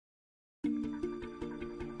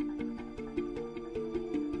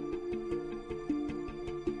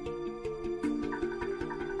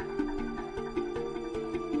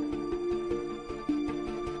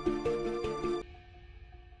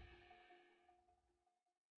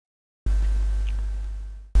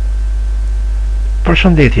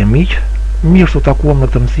Përshëndetje miq, mirë se u takuam në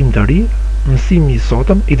këtë mësim të ri. Mësimi i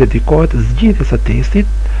sotëm i dedikohet zgjidhjes së testit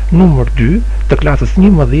numër 2 të klasës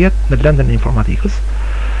 11 në lëndën e informatikës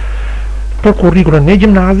për kurrikulën e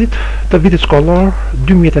gjimnazit të vitit shkollor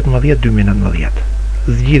 2018-2019.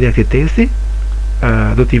 Zgjidhja e këtij testi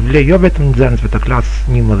do t'i vlej jo vetëm nxënësve të klasës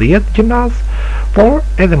 11 gjimnaz, por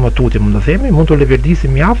edhe më tutje mund të themi, mund të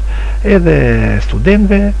lëvërdisim mjaft edhe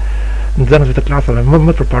studentëve, nxënësve të klasave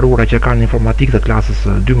më të përparuara që kanë informatikë të klasës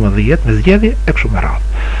 12 me zgjedhje e kështu me radhë.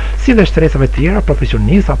 Si dhe shtresave të tjera,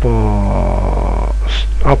 profesionistë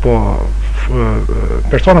apo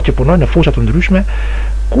persona që punojnë në fusha të ndryshme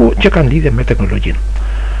që kanë lidhje me teknologjinë.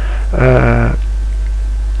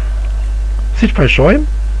 Siç po e shohim,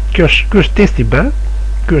 ky është testi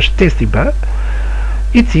B,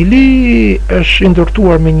 i cili është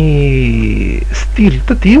ndërtuar me një stil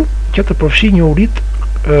të tillë që të përfshijë njohuritë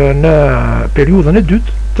në periudhën e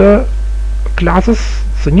dytë të klasës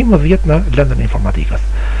së 11 në lëndën e informatikës.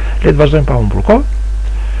 Le të vazhdojmë pa humbur kohë.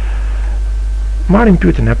 Marrim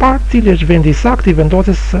pyetjen e parë, cili është vendi i saktë i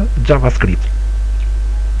vendosjes së JavaScript.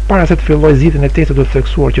 Para se të filloj zgjidhjen e testit do të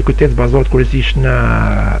theksuar që ky test bazohet kryesisht në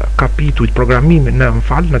kapitujt programimi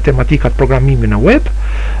në tematikat programimi në web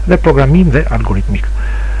dhe programim dhe algoritmik.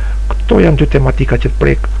 Këto janë dy tematikat që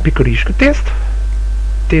prek pikërisht ky test.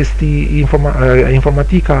 Testi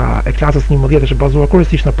informatika e klasës 11 është bazuar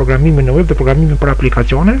kryesisht në programimin në web dhe programimin për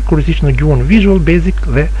aplikacione, kryesisht në gjuhën Visual Basic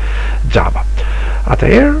dhe Java.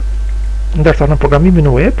 Atëherë, ndërsa në programimin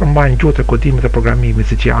në web përmbajnë gjuhët e kodimit dhe programimit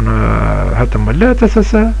siç janë HTML,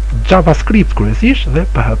 CSS, JavaScript kryesisht dhe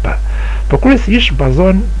PHP. Por kryesisht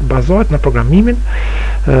bazohet në programimin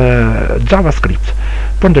JavaScript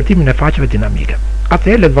për ndërtimin e faqeve dinamike.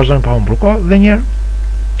 Atëherë le të vazhdojmë pa humbur kohë dhe një herë.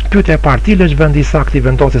 Pyetja e parë, cili është vendi i saktë i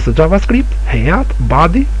vendosjes së JavaScript, head,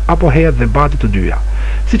 body apo head dhe body të dyja.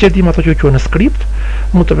 Siç e dimë ato që quhen script,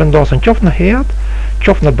 mund të vendosen qoftë në head,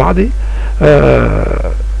 qoftë në body,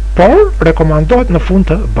 por rekomandohet në fund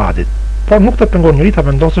të bodyt. Por nuk të pengon njëri ta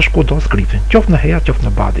vendosësh kudo scriptin, qoftë në head, qoftë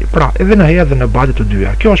në body. Pra, edhe në head dhe në body të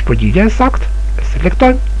dyja. Kjo është përgjigjja e saktë. E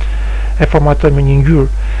selektojmë, e formatojmë me një ngjyrë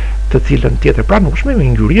të cilën tjetër pranueshme, me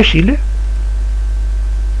një ngjyrë jeshile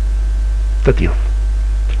të tillë.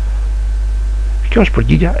 Kjo është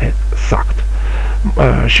përgjigjja e saktë.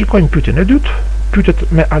 Shikojmë pyetjen e dytë. Pyetjet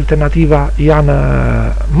me alternativa janë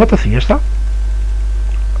më të thjeshta.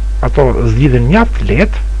 Ato zgjidhen mjaft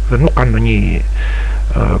lehtë dhe nuk kanë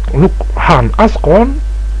ndonjë nuk han as kohën,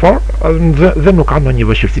 por dhe nuk kanë ndonjë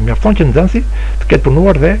vështirësi. Mjafton që nxënësi të ketë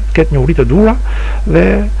punuar dhe të ketë njohuri të duhura dhe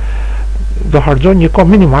do harxojnë një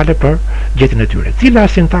kohë minimale për gjetjen e tyre. Cila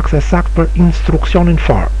është sintaksa e saktë për instruksionin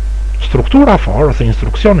for? Struktura for ose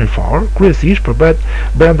instruksioni for kryesisht përbëhet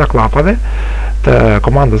brenda klapave të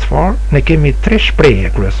komandës for. Ne kemi 3 shprehje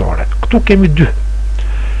kryesore. Këtu kemi 2.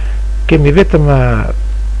 Kemi vetëm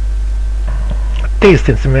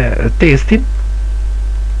testin,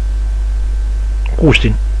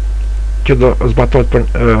 kushtin që do zbatohet për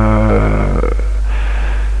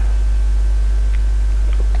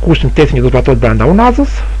kushtin testin që do zbatohet brenda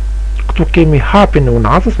unazës. Këtu kemi hapin e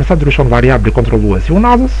unazës, me sa ndryshon variabli kontrolluesi i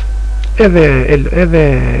unazës. Edhe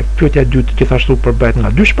pyetja e dytë gjithashtu përbëhet nga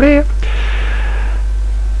 2 shprehje.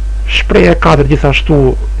 Shprehja e katërt gjithashtu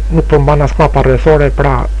nuk përmban as klapa rrethore,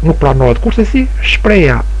 pra nuk pranohet kurse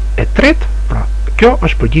shprehja e tretë, pra kjo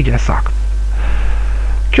është përgjigjja e saktë.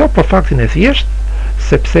 Kjo për faktin e thjeshtë,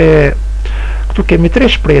 sepse këtu kemi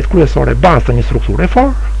 3 shprehje kryesore bazë të një strukture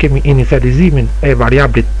for. Kemi inicializimin e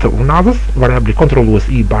variablit të unazës, variabli kontrollues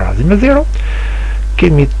i barazim me 0.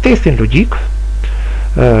 Kemi testin logjik,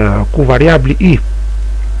 ku variabli i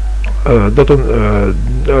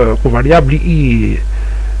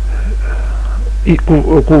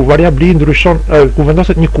ku variabli i ndryshon, ku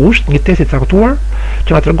vendoset një kusht, një test i caktuar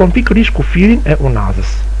që na tregon pikërisht kufirin e unazës.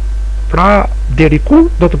 Pra deri ku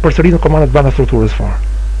do të përsëritet komandat brenda strukturës for.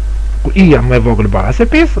 Ku i-ja më e vogël para se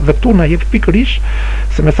 5 dhe këtu na jep pikërisht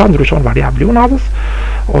se me sa ndryshon variabli i unazës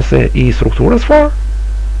ose i strukturës for,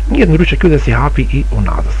 një ndryshe ky dhe si hapi i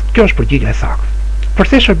unazës. Kjo është përgjigjja e saktë.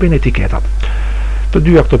 Përse shërben etiketat? Të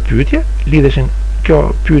dyja këto pyetje lidheshin, kjo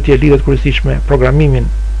pyetje lidhet kryesisht me programimin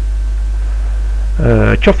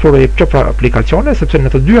qoftë për aplikacione, sepse në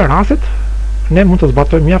të dyja rastet ne mund të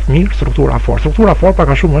zbatojmë mjaft mirë struktura for. Struktura for pak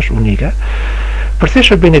a shumë është unike. Përse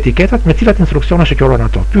shërben etiketat, me cilat instruksione shoqërojnë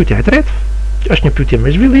ato? Pyetja e tretë është një pyetje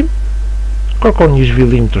me zhvillim, kërkon një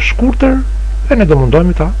zhvillim të shkurtër dhe ne do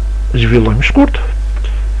mundohemi ta zhvillojmë shkurt.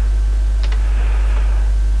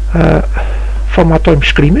 Formatojmë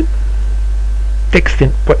shkrimin,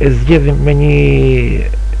 tekstin po e zgjedhim me një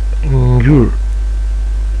ngjyrë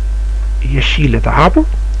jeshile të hapur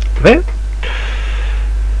dhe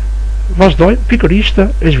vazhdojmë pikërisht e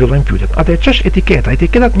zhvillojmë pyetjet. Atë ç'është etiketa?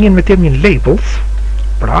 Etiketat njihen me termin labels,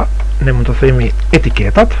 pra ne mund të themi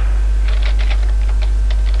etiketat.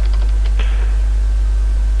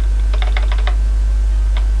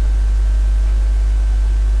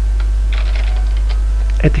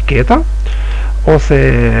 Etiketa ose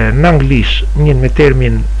në anglisht njihen me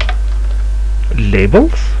termin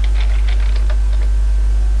labels.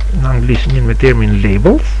 Në anglisht njihen me termin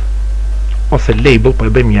labels ose label, po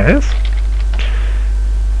e bëjmë njerëz.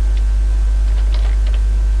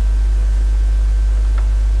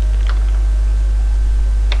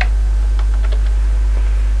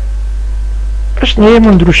 Është një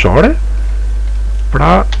emër ndryshore,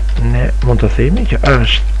 pra ne mund të themi që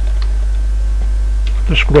është,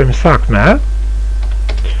 të shkruajmë saktë me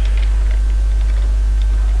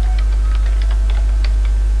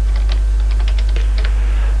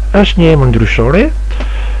është një emër ndryshore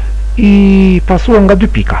i pasuar nga dy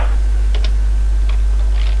pika.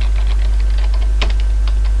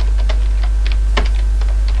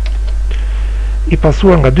 I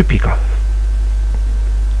pasuar nga dy pika.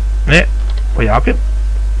 Ne po japim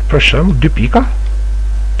për shembull dy pika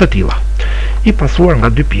të tilla. I pasuar nga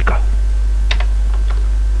dy pika.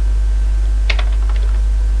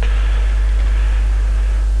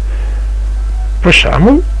 Për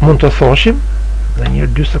shembull, mund të thoshim dhe një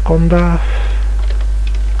 2 sekonda.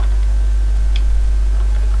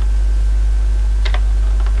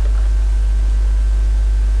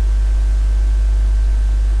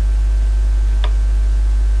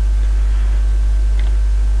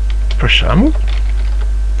 Për shembull,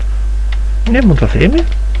 ne mund të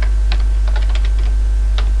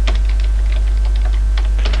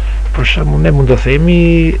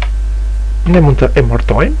themi ne mund të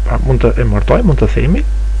emërtojmë, mund të themi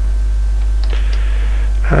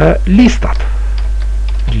listat,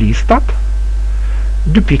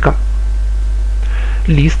 dy pika,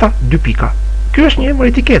 lista, dy pika. Kjo është një emër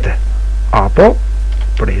etikete, apo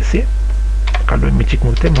presi, kalojmë me qik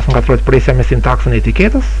më të mos ngatrohet presja me sintaksën e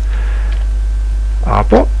etiketës,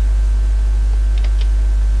 apo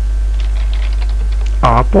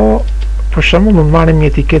për shembull mund marrim një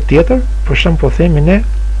etiketë tjetër, për shembull po themi ne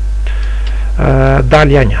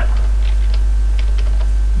dalja një,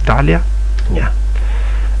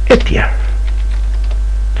 e tjerë.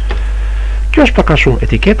 Kjo është pak a shumë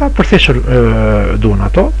etiketa. Përse duhen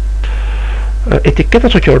ato?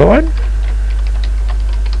 Etiketat shoqërohen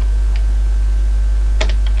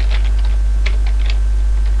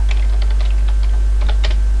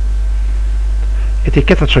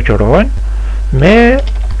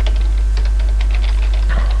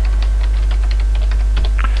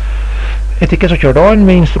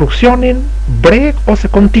me instruksionin break ose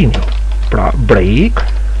continue. Pra break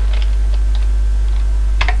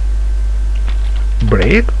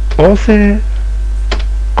ose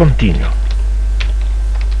continue.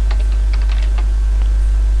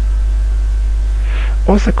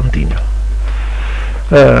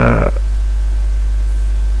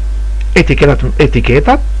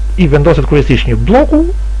 Etiketat i vendoset kryesisht një bloku,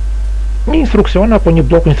 një instruksion apo një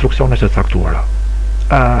bloku instruksionesh të caktuara.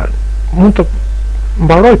 Mund të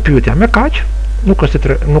mbaroj pyetja me kaq, nuk është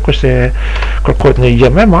se kërkohet një gjë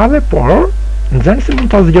më e madhe, por nxënësi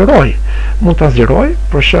mund ta zgjeroj,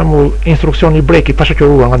 për shembull instruksioni break i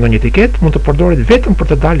pashoqëruar nga ndonjë etiketë mund të përdoret vetëm për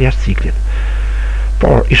të dalë jashtë ciklit.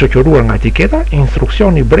 Por i shoqëruar nga etiketa,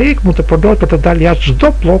 instruksioni break mund të përdoret për të dalë jashtë çdo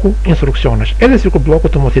bloku instruksionesh, edhe sikur bloku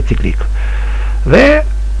të mos jetë ciklik. Dhe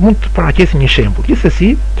mund të paraqesim një shembull.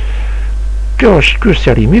 Gjithsesi, ky është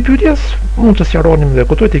sqarimi i pyetjes, mund të sqaronim dhe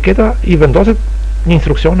këto etiketa i vendoset një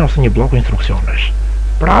instruksion ose një bloku instruksionesh.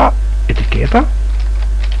 Pra, etiketa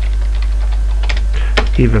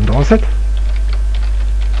i vendoset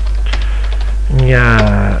një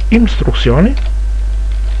instruksioni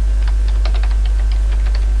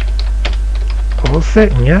ose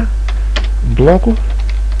një bloku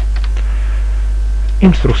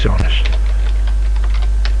instruksionesh.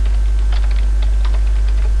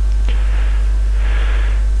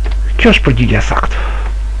 Kjo është përgjigja e saktë.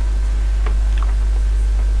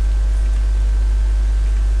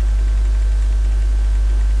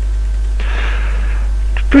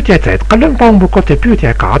 Pyetja e tretë. Kalojmë pa humbur kohë te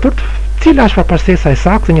pyetja e katërt, cila është përpastesa e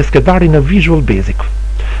saktë e një skedari në Visual Basic?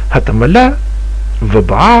 HTML,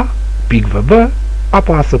 VBA, .vb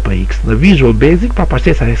apo ASPX. Në Visual Basic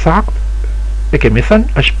përpastesa e saktë e kemi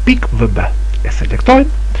thënë është .vb. E selektojmë,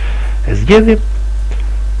 e zgjedhim.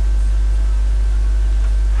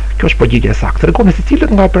 Kjo është përgjigja e saktë. Tregoni se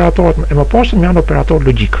cilët nga operatorët e mëposhtë janë operator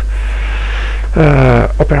logjik.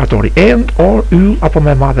 operatori and, or, yll apo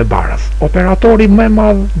më e madhe barës. Operatori më e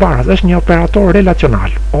madh barës është një operator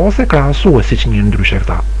relacional ose krahasues, siç një ndryshe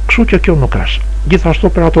këta. Kështu që kjo nuk është. Gjithashtu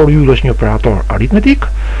operatori yll është një operator aritmetik,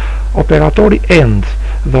 operatori and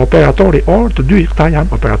dhe operatori or, të dy këta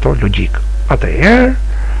janë operator logjik. Atëherë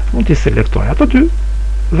mund t'i selektoj ato dy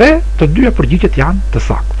dhe të dyja përgjigjet janë të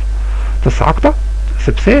sakta. Të sakta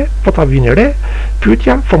sepse po ta vini re,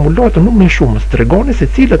 pyetja formulohet në numrin shumës, tregoni se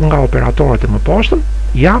cilët nga operatorët e mëposhtëm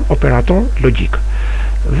janë operator logjik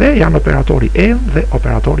dhe janë operatori and dhe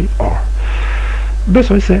operatori or.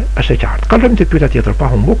 Besoj se është e qartë. Kalojmë te pyetja tjetër pa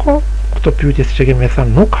humbu kohë. Këto pyetje, siç e kemi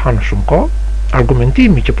thënë, nuk kanë shumë kohë.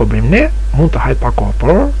 Argumentimi që po bëjmë ne mund të hajë pak kohë,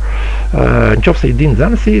 por nëse i din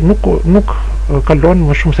nxënësi nuk kalon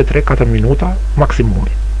më shumë se 3-4 minuta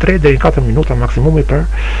maksimumi. 3 deri 4 minuta maksimumi për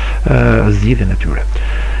zgjidhjen e tyre.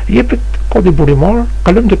 Jepet kodi burimor,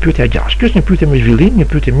 kalojmë te pyetja 6. Kjo është një pyetje me zhvillim, një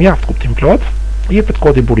pyetje mjaft kuptim plot. Jepet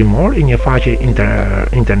kodi burimor i një faqe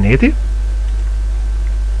interneti,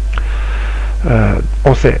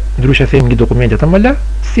 ose ndryshe themi një dokumente të mële,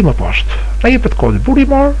 si më poshtë. Na jepet kodi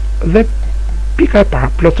burimor dhe pika e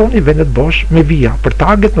parë plotoni vendet bosh me vija për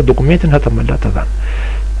taget në dokumentin HTML të dhënë.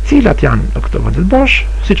 Cilat janë në këtë vendet bosh,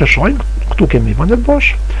 siç e shohim, këtu kemi vendet bosh.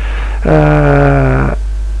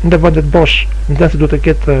 Në vendet bosh, ndërsa duhet të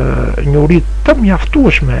ketë njohuritë të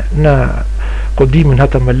mjaftueshme në kodimin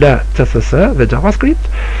HTML, CSS dhe JavaScript.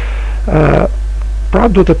 Pra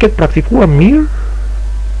duhet të ketë praktikuar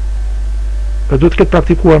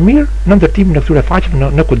mirë në ndërtimin e këtyre faqeve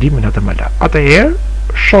në kodimin HTML. Atëherë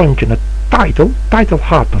shohim që në title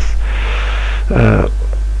hapës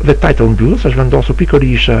dhe title mbyllës është vendosur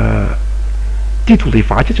pikërisht titulli i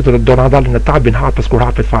faqes, që do na dalë në tabin hapës kur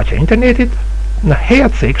hapet faqja e internetit, në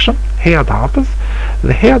head section, head hapës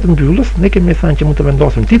dhe head mbyllës ne kemi thënë që mund të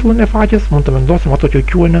vendosim titullin e faqes, mund të vendosim ato që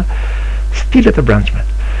quhen stilet e brendshme.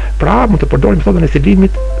 Pra mund të përdorim metodën e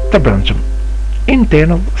stilimit të brendshëm,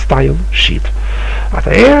 internal style sheet.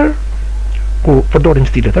 Atëherë kur përdorim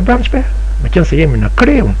stilet e brendshme, meqense jemi në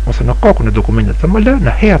kreun ose në kokën e dokumentit të ML,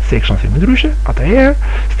 në head section themi ndryshe, atëherë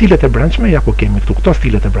stilet e brendshme, ja ku kemi këto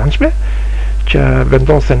stilet e brendshme që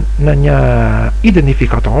vendosen në një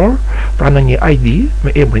identifikator, pra në një ID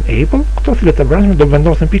me emrin Apple, këto stilet e brendshme do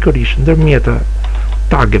vendosen pikërisht ndërmjet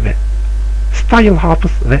tageve style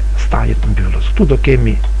hapës dhe style mbyllës. Këtu do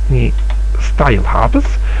kemi një style hapës,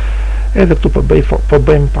 edhe këtu po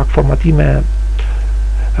bëjmë pak formatime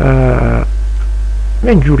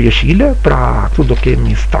me ngjyrë jeshile, pra këtu do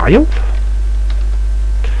kemi style,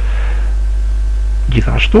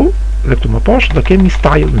 gjithashtu, dhe këtu më poshtë do kemi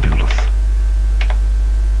style mbyllës.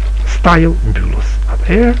 Style mbyllës.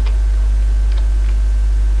 Atëherë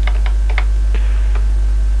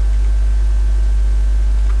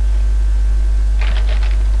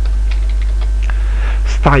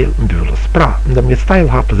style mbyllës. Pra, ndërmjet style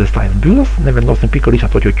hapës dhe style mbyllës, ne vendosim pikërisht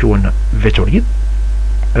ato që quhen veçoritë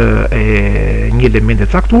e një element e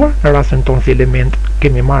caktuar. Në rastin tonë si element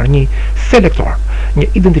kemi marrë një selektor, një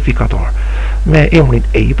identifikator me emrin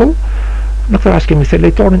Apple. Në këtë rast kemi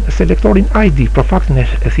selektorin ID për faktin e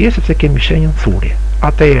thjeshtë sepse kemi shenjën thurje.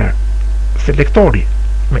 Atëherë selektori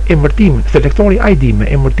ID me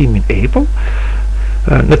emërtimin Apple,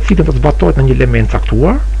 në të cilën do të zbatohet në një element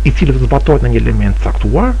caktuar, i cili do të zbatohet në një element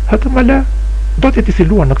caktuar, HTML do të jetë i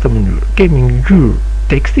siluar në këtë mënyrë. Kemi ngjyrë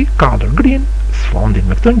teksti, color green, sfondin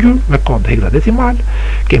me këtë ngjyrë, me kod hexadecimal,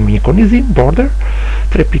 kemi një konizim, border,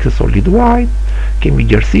 3 pikë solid white, kemi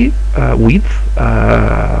gjerësi, width,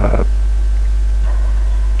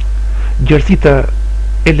 gjerësi të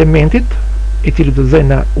elementit, i cili do të zënë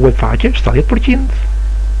në web faqe, 70%,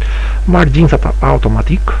 margins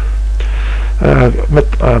automatik, me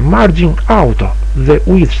margin auto dhe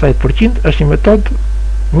width 70% është një metodë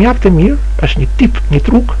mjaft e mirë, është një tip, një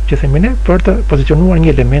truk që themi ne për të pozicionuar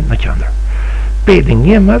një element në qendër. Padding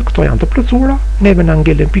 11, këto janë të plotësuara, neve na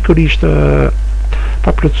ngelen pikërisht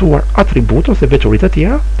pa plotësuar atribut ose veçoritë të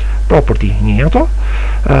tjera, property një ato.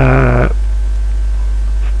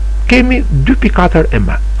 Kemi 2.4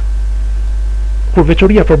 m. Kur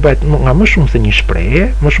veçoria përbëhet nga më shumë se një shprehje,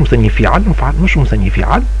 më shumë se një fjalë, më shumë se një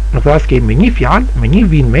fjalë, në këtë rast kemi një fjalë me një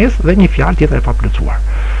vi në mes dhe një fjalë tjetër e paplotësuar.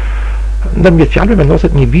 Ndërmjet fjalëve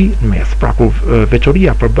vendoset një vi në mes. Pra kur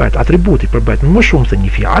veçoria përbëhet, atributi përbëhet më shumë se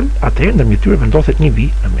një fjalë, atëherë ndërmjet tyre vendoset një vi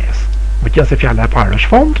në mes. Meqense fjala e parë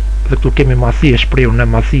është fond, dhe këtu kemi masi e shprehur në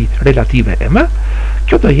masi relative m,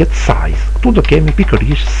 kjo do jetë size. Këtu do kemi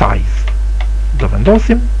pikërisht size. Do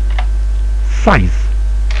vendosim size.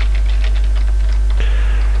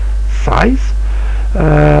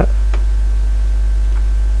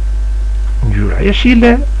 Ngjyra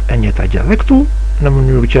jeshile e njëjta gjë edhe këtu, në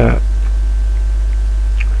mënyrë që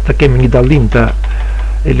të kemi një dallim të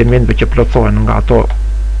elementeve që plotësohen nga ato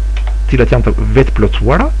cilat janë të vetë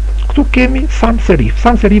plotësuara. Këtu kemi sans serif.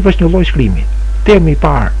 Sans serif është një lloj shkrimi. Termi i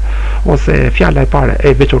parë ose fjala e parë e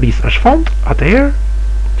veçorisë është fond, atëherë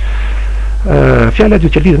fjala e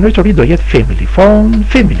dytë që lidhet me veçori do jetë family.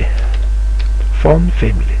 Fond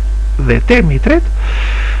family. Dhe termi i tretë,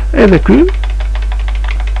 edhe ky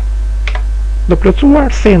do plotësuar,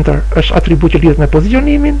 center është atribut që lidhet me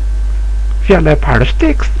pozicionimin, fjala e parë është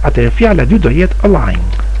text, atëherë fjala e dytë do jetë align.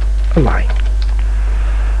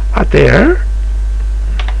 Atëherë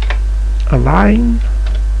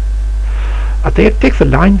text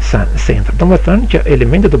align center, do më thënë që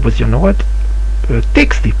elementet do pozicionohet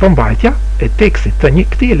teksti, përmbajtja e tekstit të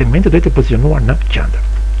këtij elementi do të pozicionuar në qendër.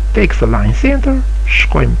 Text align center,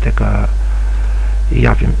 shkojmë tek i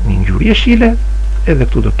japim një ngjyrë jeshile, edhe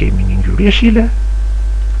këtu do kemi një ngjyrë jeshile.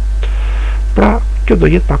 Pra, kjo do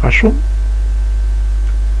jetë pak a shumë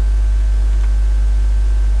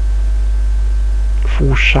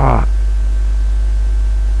fusha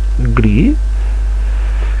gri.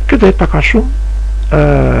 Kjo do jetë pak a shumë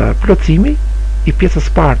plotësimi i pjesës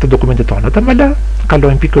parë të dokumentit tonë. HTML,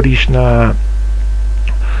 kalojmë pikërisht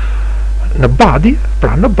në body.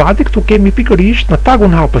 Pra në body këtu kemi pikërisht në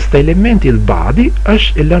tagun hapës të elementit body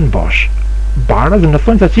është e lënë bosh. Bara dhe në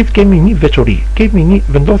thonjë të qift kemi një veçori, kemi një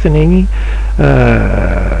vendosjen e një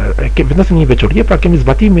veçorie, pra kemi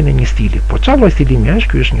zbatimin e një stili. Po çfarë lloj stilimi është?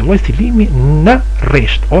 Ky është një lloj stilimi në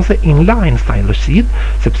rresht ose inline style sheet,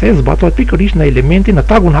 sepse zbatohet pikërisht në elementin, në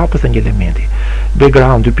tagun hapës të një elementi.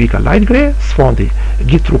 Background 2 pika light gray, sfondi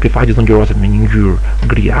gjithë trupi i faqes do ngjyroset me një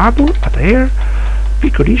ngjyrë gri hapur. Atëherë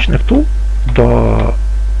pikërisht në këtu do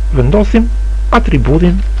vendosim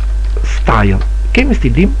atributin style.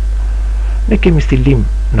 Ne kemi stilim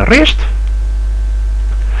në rresht.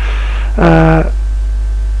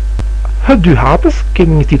 H2 hapës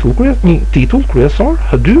kemi një titull kryesor,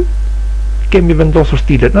 H2 kemi vendosur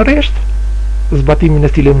stilet në rresht. Zbatimin e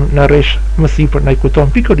stilit në rresht më sipër na i kujton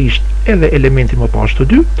pikërisht edhe elementin më poshtë të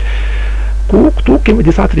 2, ku këtu kemi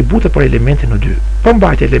disa atribute për elementin në 2.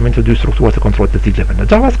 Përmbajtja e elementit të 2 strukturat e kontrollit të cikleve në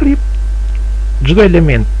JavaScript. Çdo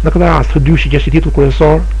element, në këtë rast H2 që është titull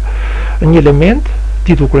kryesor, një element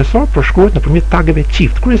titull kryesor përshkruhet nëpërmjet tageve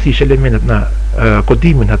qift. Kryesisht elementet në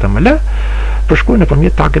kodimin HTML përshkruhen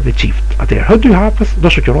nëpërmjet tageve qift. Atëherë H2 hapës do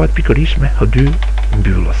shoqërohet pikërisht me H2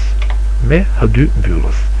 mbyllës.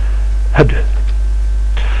 H2.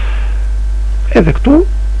 Edhe këtu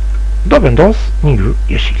do vendos një ngjyrë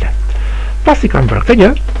jeshile. Pasi kam bërë këtë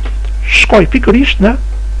gjë, shkoj pikërisht në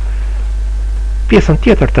pjesën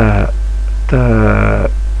tjetër të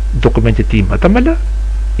dokumentit tim HTML.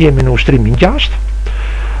 Jemi në ushtrimin 6.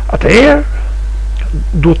 Atëherë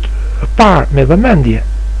duhet parë me vëmendje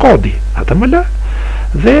kodi HTML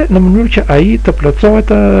dhe në mënyrë që ai të plotësohet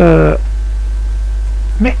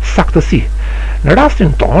me saktësi. Në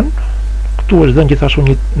rastin ton, këtu është dhënë gjithashtu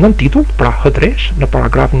një nën titull, pra H3, në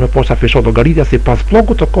paragrafin më poshtë afishon llogaritja sipas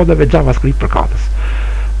blogut të kodeve JavaScript përkatës.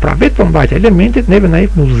 Pra vetë përmbajtja e elementit neve na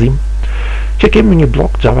jep në udhëzim që kemi një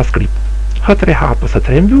blok JavaScript. H3 hapës,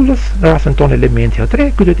 H3 mbyllës, në rastin ton elementi H3,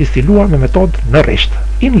 ky do të stiluar me metodë në rresht,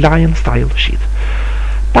 inline style sheet.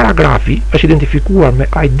 Paragrafi është identifikuar me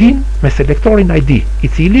ID-n, me selektorin ID, i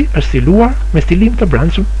cili është stiluar me stilim të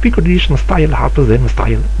brendshëm pikërisht në style hapës dhe në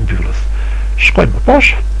style mbyllës. Shkojmë më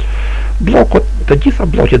poshtë. Të gjitha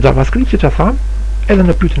blloqet JavaScript, siç e tham, edhe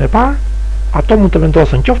në pyetjen e parë, ato mund të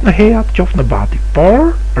vendosen qoftë në head, qoftë në body,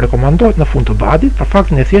 por rekomandohet në fund të bodyt për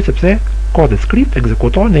faktin e thjeshtë sepse kodet script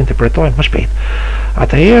ekzekutohen dhe interpretohen më shpejt.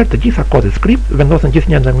 Atëherë të gjitha kodet script vendosen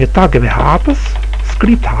gjithnjë ndërmjet tageve hapës,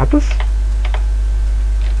 script hapës,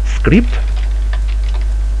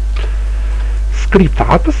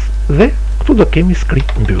 dhe këtu do kemi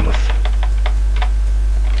script mbyllës.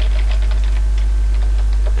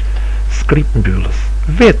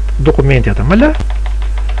 Vetë dokumenti HTML,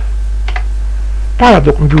 para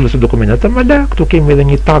mbyllës e dokumentit HTML, këtu kemi edhe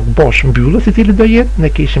një tag bosh mbyllës, i cili do jetë, ne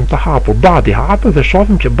kishim të hapur body hapës dhe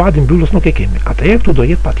shohim që body mbyllës nuk e kemi. Atëherë këtu do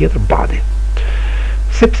jetë patjetër body.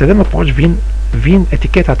 Sepse edhe më poshtë vin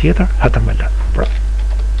etiketa tjetër HTML. Pra,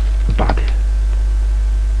 body.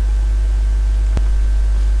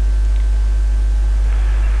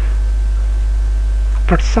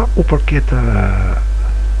 Për sa u përket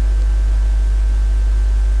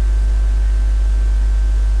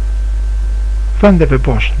vendeve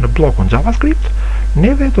bosh në blokun JavaScript,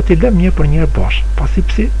 neve do t'i lëm një për një bosh, pasi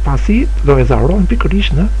do e zarohen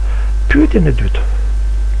pikërisht në pyetjen e dytë.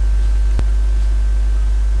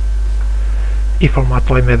 I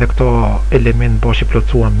formatojmë edhe këto element bosh i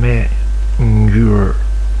plotësuar me ngjyrë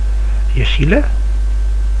jeshile,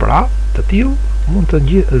 pra të tillë mund të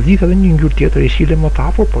zgjidhet edhe një ngjyrë tjetër jeshile më të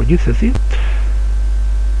afër, por gjithsesi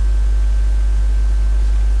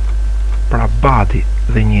pra body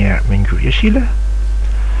dhe një herë me ngjyrë jeshile,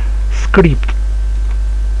 script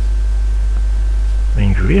me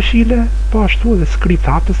ngjyrë jeshile, po ashtu edhe script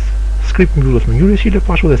hapës, script mbyllës me ngjyrë jeshile,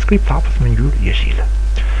 po ashtu edhe script hapës me ngjyrë jeshile.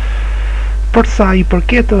 Për sa i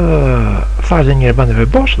përket thash edhe një herë bandeve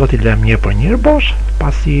bosh, do t'i lëm një për një bosh,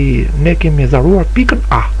 pasi ne kemi zaruar pikën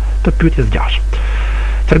A të pyetjes 6.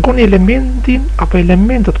 Tregoni elementin apo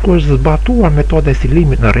elementet ku është zbatuar metoda e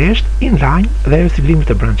stilimit në rresht inline dhe ajo stilimit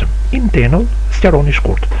të brendshëm. Internal, sqaroni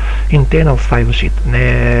shkurt. Internal style sheet.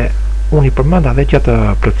 Unë i përmenda edhe gjatë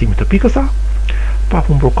plotësimit të pikës A, pa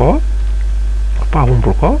humbur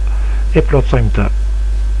kohë, e plotsojmë të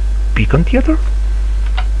pikën tjetër.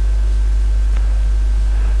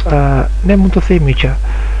 Ne mund të themi që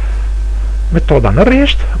metoda në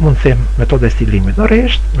rresht, mund të them metoda e stilimit në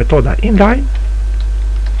rresht, metoda inline,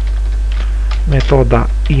 metoda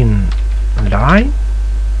inline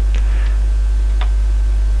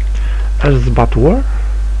është zbatuar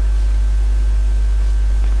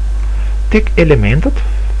tek elementet.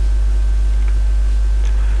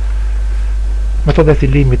 Metoda e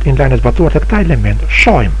stilimit inline është zbatuar tek këta element.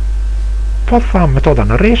 Shohim. Po tham metoda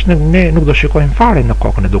në rresht, ne nuk do shikojmë fare në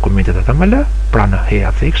kokën e dokumentit HTML, pra në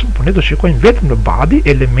head section, por ne do shikojmë vetëm në body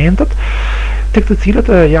elementet tek të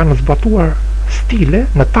cilët janë zbatuar stile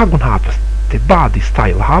në tagun hapës. Te body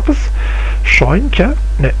style hapës, shohim që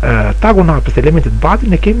në tagun hapës elementit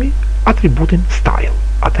body ne kemi atributin style.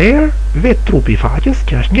 Atëherë, vetë trupi i faqes,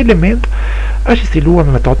 që është një element, është i stiluar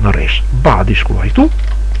me metodë në rresht. Body shkruaj këtu,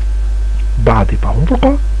 body pa humbur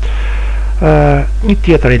kohë. Një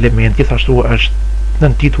tjetër element gjithashtu është në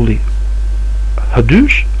titulli H2,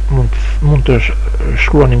 mund të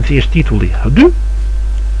shkruanim thjesht titulli H2,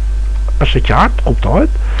 është e qartë,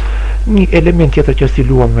 kuptohet. Një element tjetër që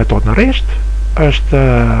stiluar me metodë në rresht është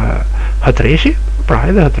H3, pra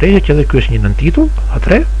edhe H3 që edhe ky është një nëntitull,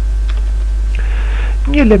 H3.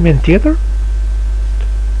 Një element tjetër,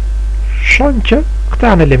 shohim që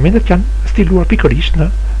këta janë elementet që janë stiluar pikërisht në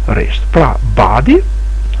rresht. Pra body,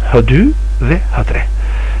 H2 dhe H3.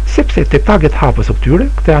 Sepse te taget hapës së këtyre,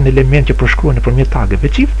 këta janë element që përshkruhen nëpërmjet tageve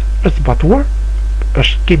çift, është zbatuar,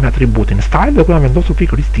 kemi atributin style dhe ku janë vendosur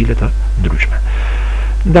pikërisht stile të ndryshme.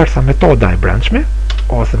 Ndërsa metoda e brendshme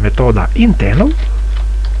ose metoda internal,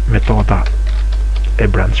 metoda e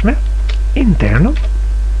brendshme, internal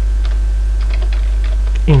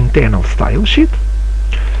style sheet,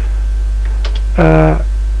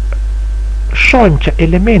 shohim që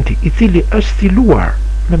elementi i cili është stiluar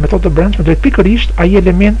me metodë të brendshme do të pikërisht ai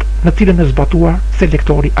element në cilën është zbatuar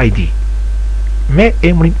selektori ID me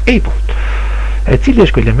emrin Apple. E cili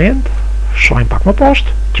është ky element? Shohim pak më poshtë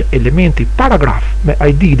që elementi paragraf me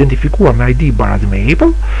ID identifikuar me ID barazi me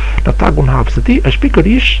Apple, në tagun hapës së tij është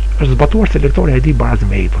pikërisht është zbatuar selektori ID barazi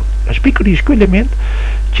me Apple. Është pikërisht ky element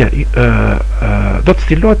që do të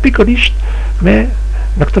stilohet pikërisht në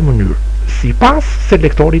këtë mënyrë, sipas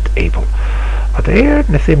selektorit Apple. Atëherë,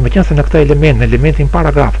 ne themi meqense në këtë element, në elementin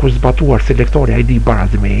paragraf ku është zbatuar selektori ID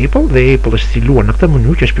barazi me Apple dhe Apple është stiluar në këtë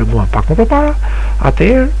mënyrë që shpjeguam pak më përpara,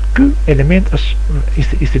 atëherë ky element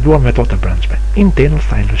është i stiluar me metodë të brendshme, internal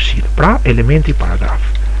style sheet. Pra, elementi paragraf.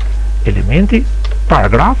 Elementi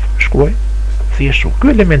paragraf shkruaj thjesht kështu. Ky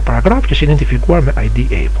element paragraf që është identifikuar me ID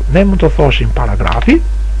Apple. Ne mund të thoshim paragrafi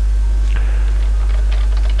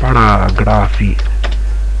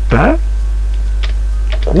P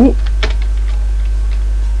ku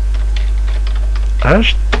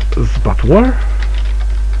është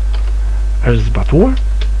zbatuar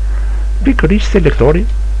pikërisht selektori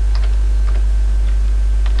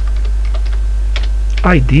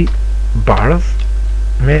ID baraz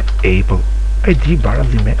me Apple. ID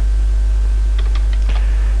barazi me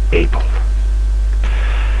Apple.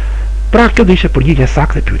 Pra kjo do ishte përgjigjja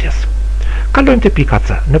saktë e pyetjes. Kalojmë te pika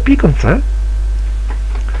C. Në pikën C,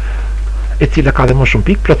 e cila ka dhe më shumë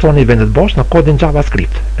pikë, plotësoni vendet bosh në kodin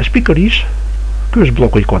JavaScript. Është pikërisht ky është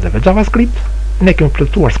bloku i kodeve JavaScript. Ne kemi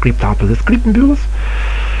plotësuar skript hapës dhe skript mbyllës.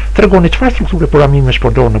 Tregoni çfarë strukture programimi është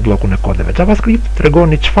përdorur në blokun e kodeve JavaScript.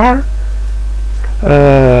 Tregoni çfarë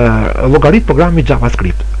llogarit programi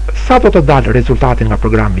JavaScript. Sa do të dalë rezultati nga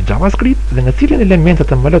programi JavaScript dhe në cilin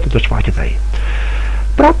elementet të ML do të shfaqet ai.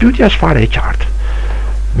 Pra pyetja është fare e qartë.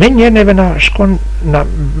 Me një neve na shkon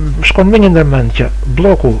me një ndërmend që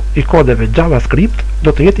bloku i kodeve JavaScript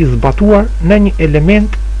do të jetë i zbatuar në një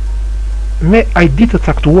element me ID të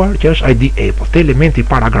caktuar që është ID Apple, te elementi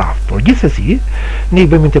paragraf. Por gjithsesi, ne i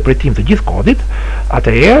bëjmë interpretim të gjithë kodit,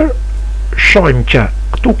 atëherë shohim që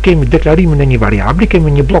këtu kemi deklarimin e një variabli,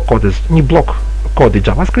 kemi një blok kodi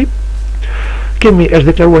JavaScript, kemi është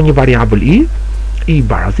deklaruar një variabël i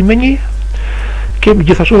barazi me 1. Kemi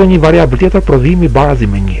gjithashtu edhe një variabël tjetër, prodhimi barazi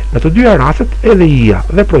me 1. Në të dyja rastet, edhe i-a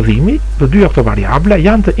dhe prodhimi, të dyja këto variabla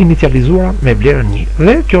janë të inicializuara me vlerën 1.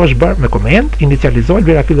 Dhe kjo është bërë me koment, inicializohet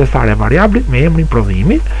vlera fillestare e variablit me emrin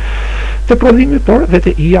prodhimi, të prodhimi, por dhe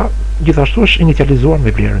të i-a gjithashtu është inicializuar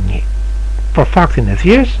me vlerën 1. Për faktin e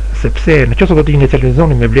thjesht, sepse në qoftë do të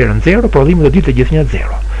inicializoni me vlerën 0, prodhimi do ditë gjithnjë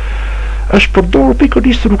 0. Është përdorur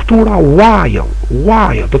pikërisht struktura while,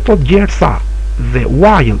 do të thotë gjersa, dhe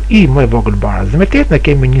while i më e vogël barazi me 8, ne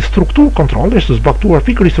kemi një strukturë kontrolli, është zbatuar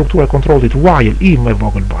pikërisht struktura e kontrollit while i më e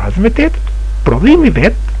vogël barazi me 8, prodhimi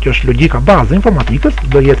vet, që është logjika bazë e informatikës,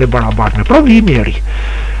 do jetë e barabartë me prodhimi e ri.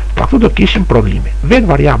 Pra këtu do kishim prodhimi. Vetë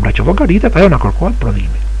variabla që llogaritet, ajo na kërkohet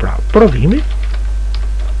prodhimi. Pra prodhimi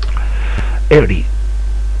e ri.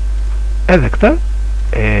 Edhe këtë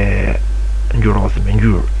e ngjyrosim me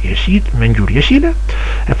ngjyrë jeshile,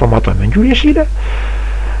 e formatojmë me ngjyrë jeshile,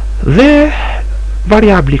 dhe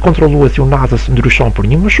variabli kontrollues gjimnazës ndryshon për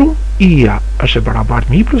një më shumë, i-a është e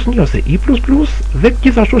barabartë me i plus 1 ose i plus plus, dhe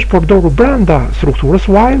gjithashtu është përdorur brenda strukturës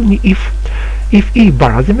while një if i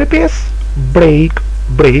barazi me 5,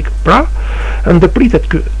 break, pra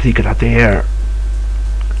ndëpritet ky cikël. Atëherë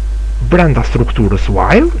brenda strukturës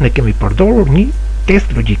while ne kemi përdorur një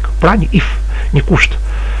test logjik, pra një if, një kusht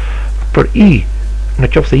për i. Në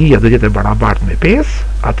qoftë se i-a do të jetë e barabartë me 5,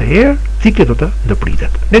 atëherë cikli do të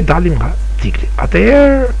ndëpritet. Ne dalim nga cikli.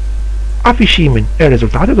 Atëherë afishimin e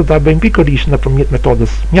rezultatit do ta bëjmë pikërisht nëpërmjet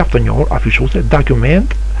metodës mjaft të njohur afishuese document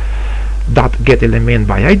 .get element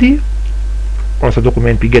by id ose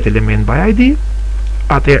dokument.get element by id.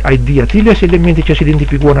 Atëherë id-a cili është elementi që është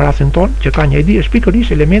identifikuar në rastin ton, që ka një id, është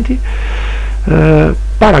pikërisht elementi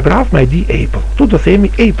paragraf me id Apple. Tu do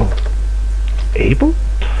themi Apple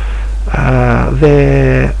dhe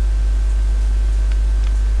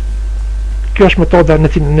kjo është metoda me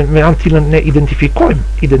anë të cilën ne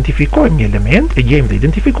identifikojmë një element, e gjejmë dhe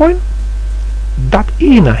identifikojmë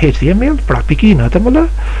 .in HTML, pra .in HTML,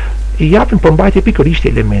 i japim përmbajtje pikërisht të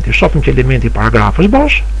elementi. Shohim që elementi paragraf është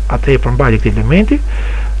bosh, atë e përmbajtje këtij elementi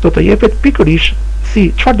do të jepet pikërisht si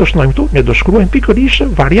çfarë do shnojmë këtu, ne do shkruajmë pikërisht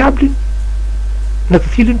variablin në të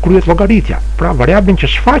cilin kryhet llogaritja, pra variablin që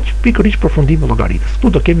shfaq pikërisht përfundimin e llogaritës. Ktu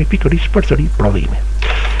do kemi pikërisht përsëri prodhimi.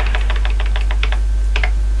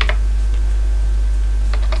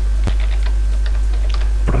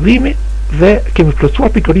 Prodhimi dhe kemi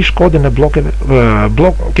plotësuar pikërisht kodin e bllokeve,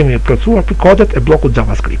 kemi plotësuar kodet e bllokut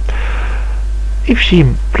JavaScript. I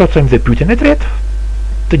fshim, plotësojmë dhe pyetjen e tretë,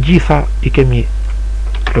 të gjitha i kemi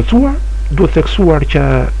plotësuar, duhet theksuar që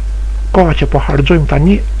koha që po harxojmë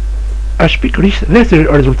tani është pikërisht dhe si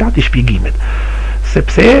rezultati i shpjegimit,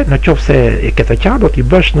 sepse në qoftë se e ke të qartë do t'i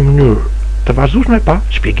bësh në mënyrë të vazhdueshme pa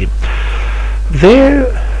shpjegim. Dhe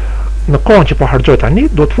në kohën që po harxoj tani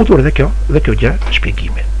do të futur edhe kjo gjë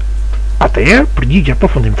shpjegimin. Atëherë përgjigjja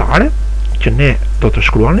përfundimtare që ne do të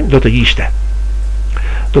shkruanim do të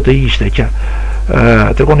ishte që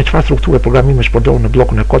tregoni çfarë strukture programimi është përdorur në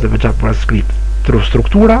bllokun e kodeve JavaScript.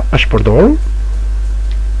 Struktura është përdorur,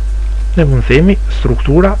 ne mund të themi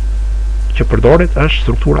struktura që përdoret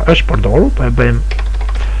është përdorur, po e bëjmë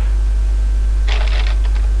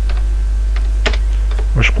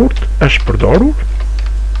më shkurt, është përdorur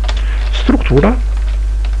struktura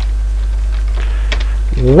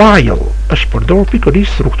while, është përdorur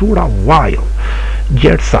pikërisht struktura while,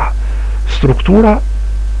 gjersa struktura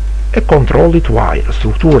e kontrollit while,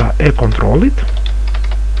 struktura e kontrollit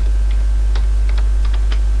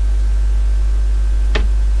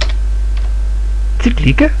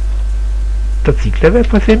ciklike të cikleve,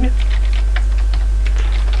 po themi,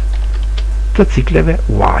 të cikleve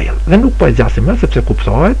while. Dhe nuk po e zgjasim më sepse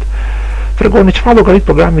kuptohet. Tregoni çfarë llogarit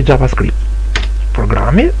programi JavaScript.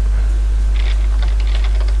 Programi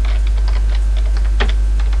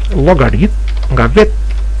llogarit nga vetë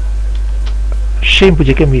shembull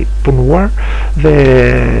që kemi punuar dhe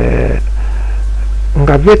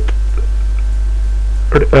nga vetë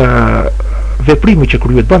veprimi që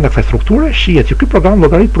kryhet brenda kësaj strukture, shihet që ky program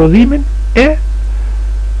llogarit prodhimin e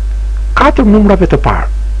 4 numrave të parë.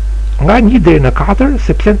 Nga 1 deri në 4,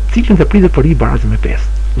 sepse ciklin të pritet për i barazi me 5.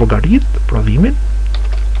 Llogarit prodhimin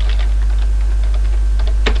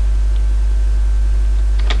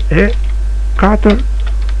e 4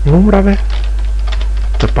 numrave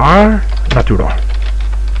të parë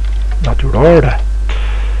natyrore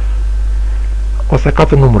ose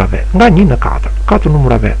 4 numrave nga 1 në 4. 4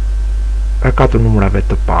 numrave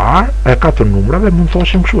të parë, e 4 numrave mund të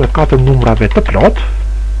thoshim kështu, e 4 numrave të plot,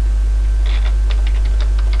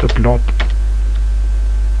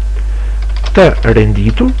 të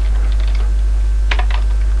renditur,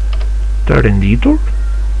 të renditur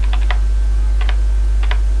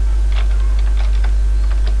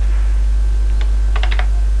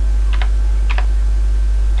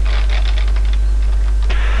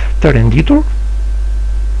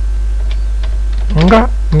nga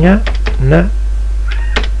 1 në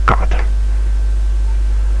 4.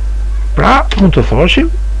 Pra, mund të thoshim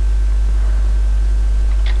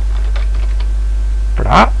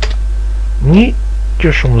një që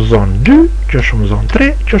shumëzon 2, që shumëzon 3,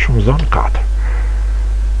 që shumëzon 4.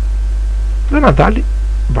 Dhe na dali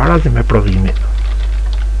barazi me prodhimi.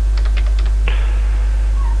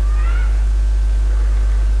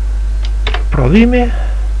 Prodhimi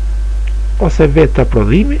ose vetë të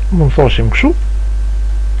prodhimi, mund thoshim kështu.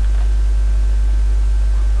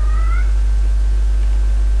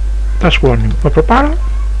 Ta shkruanim më përpara.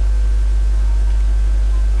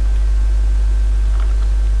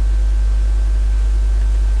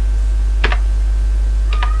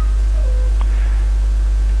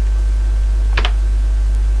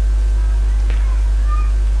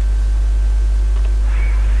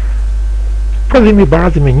 Prodhimi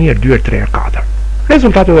barazi me 1, 2, 3, 4.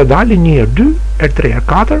 Rezultatet do dalin 1, 2, 3,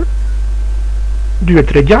 4, 2,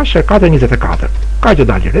 3, 6, 4, 24. Ka që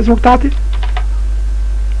dalin rezultati.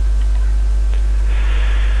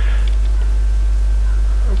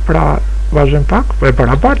 Pra, vazhdojmë pak, e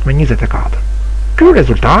barabart me 24. Ky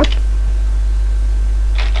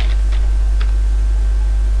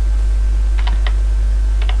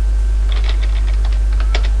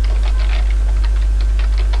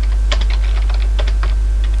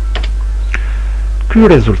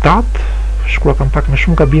rezultat shkrua kam pak me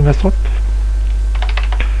shumë gabime sot.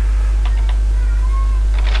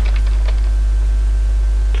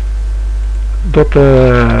 Do të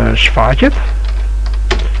shfaqet.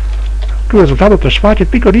 Ky rezultat do të shfaqet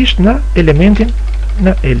pikërisht në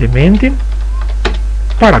elementin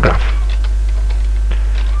paragraf.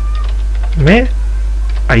 Me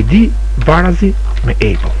ID barazi me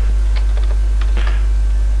Apple.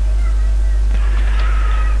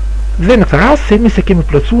 Dhe në këtë rast themi se kemi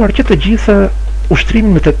plotësuar që të gjithë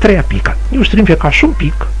ushtrimin me të treja pikat. Një ushtrim që ka shumë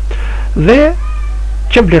pikë dhe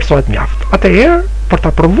që vlerësohet mjaft. Atëherë, për ta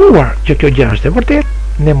provuar që kjo gjë është e vërtetë,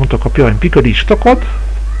 ne mund të kopjojmë pikërisht këtë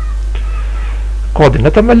kodin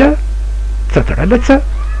HTML, CTRL-C,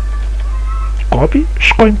 copy,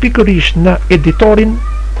 shkojmë pikërisht në editorin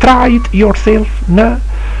Try It Yourself në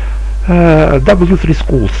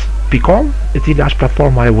w3schools.com, e cila është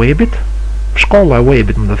platforma e webit, shkolla e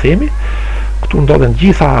webit më të themi. Këtu ndodhen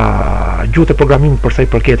gjitha gjuhët e programimit për sa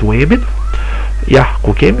i përket webit. Ja,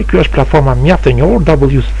 ku kemi, kjo është platforma mjaft e njohur,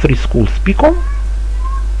 w3schools.com.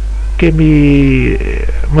 Kemi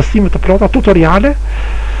mësime të plota, tutoriale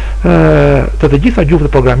të gjitha gjuhët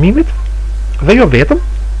e programimit, dhe jo vetëm,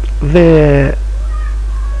 dhe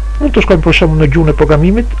mund të shkojmë për shembull në gjuhën e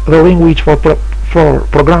programimit, the language for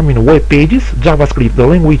programming web pages, JavaScript, the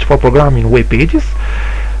language for programming web pages,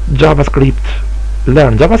 JavaScript,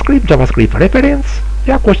 learn JavaScript, JavaScript reference.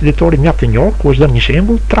 Ja, ku është editori mjaft i njohur, ku është dhënë një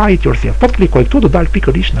shembull, Try It Yourself. Po të klikoj këtu do dal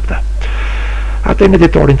pikërisht në këtë. Atë në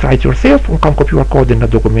editorin Try It Yourself, unë kam kopjuar kodin në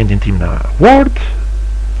dokumentin tim në Word,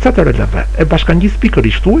 CTRL-V, e bashkangjis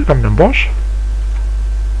pikërisht këtu, e kam në mbosh.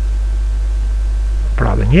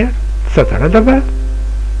 Pra dhe një, CTRL-V.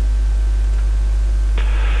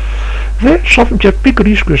 Dhe shohim që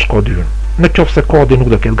pikërisht ky është kodi ynë. Në qoftë se kodi nuk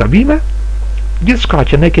do ketë gabime, gjithçka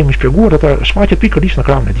që ne kemi shpjeguar atë shfaqet pikërisht në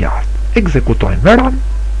ekranin e djathtë. Ekzekutojmë me RAM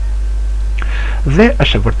dhe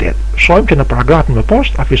është e vërtetë. Shohim që në paragrafin më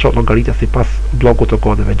poshtë afishohet llogaritja sipas bllokut të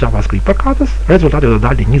kodeve JavaScript përkatës, rezultati do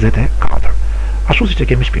dalë 24. Ashtu siç e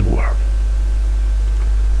kemi shpjeguar.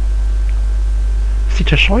 Siç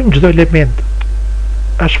e shohim, çdo element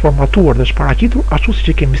është formatuar dhe është paraqitur ashtu siç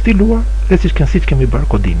e kemi stiluar dhe siç kemi bërë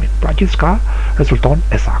kodimin. Pra gjithçka rezulton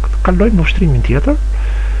e saktë. Kalojmë në ushtrimin tjetër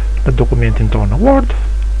në dokumentin tonë në Word.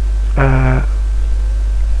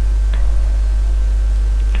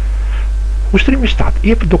 Ushtrimi 7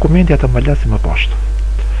 jep dokumenti HTML si më poshtë.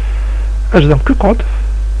 Është dhënë ky kod.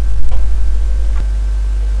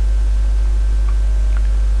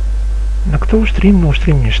 Në këtë ushtrim, në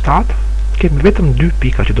ushtrimin 7, kemi vetëm 2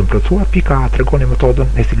 pika që do të plotësuar. Pika A tregon metodën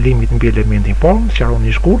e stilimit mbi elementin form, sqaron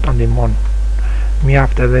i shkurt, ndihmon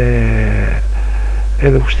mjaft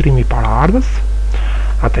edhe ushtrimi paraardhës.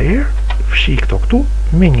 Atëherë, fshi këtu,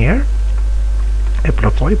 me njerë, e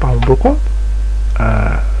plotoj pa humbur kohë,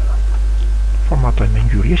 formatoj me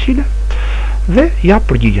ngjyrë jeshile, dhe ja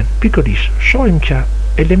përgjigjen, pikërisht, shohim që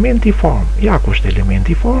elementi form, ja ku është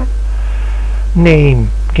elementi form, ne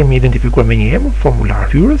kemi identifikuar me një emër, formular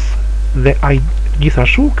hyrës, dhe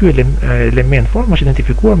gjithashtu ky element form është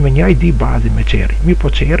identifikuar me një ID bazi me qeri. Mi po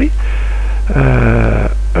qeri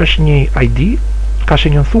është një ID ka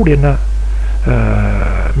shenjën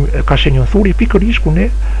thurje pikërisht ku ne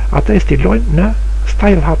ata e stilojmë në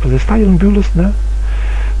style hapës dhe style mbyllës në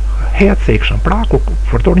head section, pra ku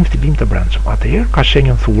përdorim stilim të brendshëm. Atëherë ka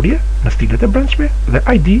shenjën thurje në stilet e brendshme dhe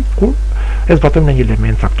ID kur e zbatojmë në një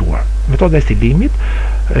element caktuar. Metoda e stilimit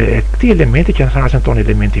e këtij elementi që në rastin tonë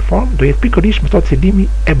elementi form do jetë pikërisht metodë stilimi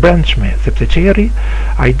e brendshme, sepse qeri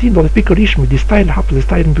ID ndodhet pikërisht midis style hapës dhe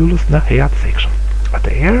style mbyllës në head section.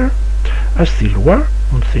 Atëherë është stiluar,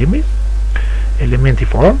 mund të themi, elementi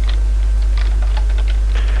form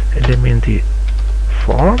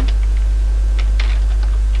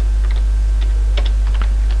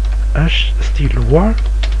është stiluar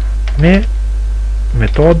me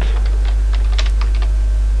metodë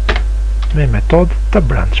të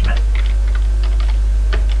brendshme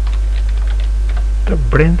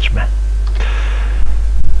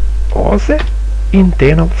ose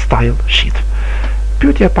internal style sheet.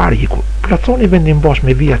 Pyetja e parë iku: plotësoni vendin bosh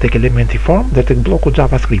me vija tek elementi form dhe tek bloku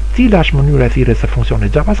JavaScript. Cila është mënyra e thirrjes së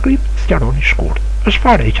funksionit JavaScript? Sqaroni shkurt. Është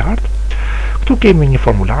fare e qartë. Ktu kemi një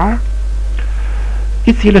formular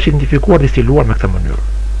i cili është identifikuar dhe stiluar me këtë mënyrë.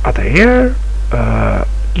 Atëherë,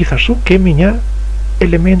 gjithashtu kemi një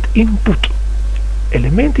element input.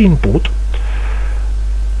 Elementi input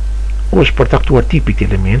është përcaktuar tipi i këtij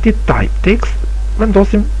elementi, type text,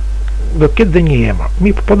 vendosim do ketë dhe një emër.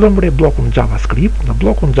 Mi po lëmë re blokun JavaScript. Në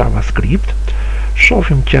blokun JavaScript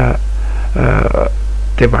shohim që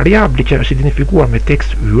te variabli që është identifikuar me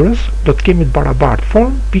text hyrës do të kemi të barabartë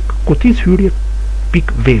form pik kutis hyrje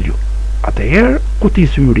pik value. Atëherë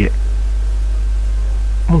kutis hyrje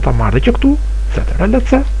mund ta marrë që këtu,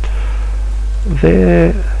 etc. Dhe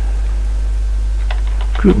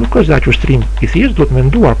ky nuk është dashur ushtrim i thjesht, duhet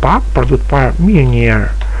menduar pak, por duhet parë mirë një herë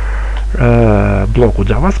bloku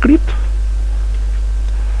JavaScript.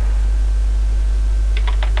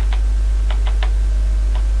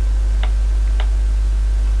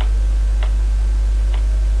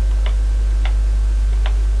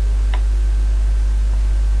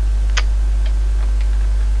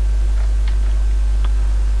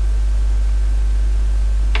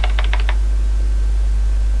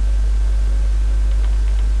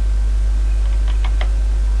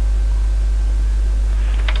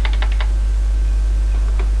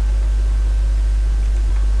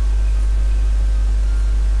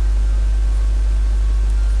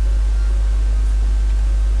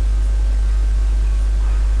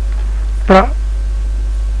 Pra,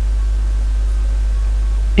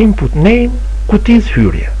 input name, kutis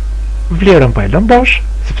hyrje. Vlerën pa e lëmë bosh,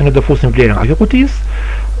 sepse ne do fusim vlerën nga kjo kutis.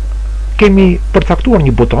 Kemi përcaktuar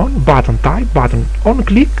një buton, button type, button on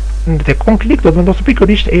click, tek on click do të vendosim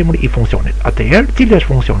pikërisht emri i funksionit. Atëherë, cili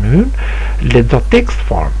është funksioni ynë? Lexo text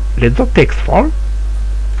form,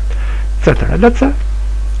 etc.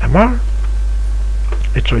 E marr,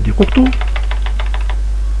 e çoj diku këtu.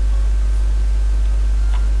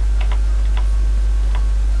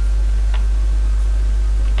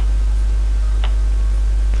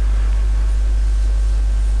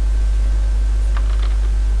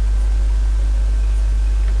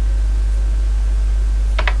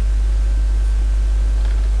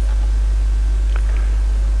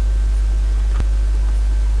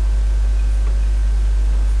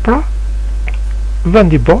 Pra,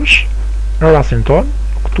 vendi bosh, në rastin ton,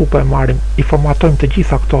 këtu po e marrim, i formatojmë të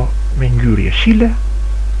gjitha këto me ngjyrje shile,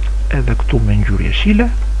 edhe këtu me ngjyrje shile,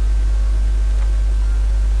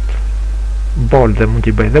 bold dhe mund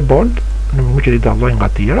t'i bëj dhe bold, në mënyrë që t'i dalloj nga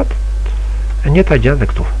tjerat, e njëjta gjë edhe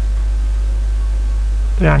këtu.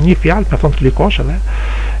 Janë një fjalë, me thonë të klikosh edhe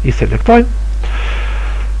i selektojmë.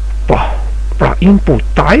 Po, pra, input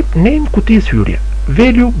type, name, kutis hyrje,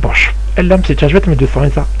 value bosh. E lëmë si që është vetëm e dy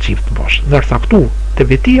thonjca qift bosh. Ndërsa këtu, të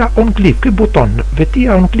vetia on click, këj buton,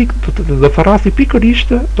 vetia on click do të tharrasi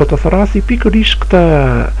pikërisht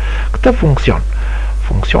këtë funksion.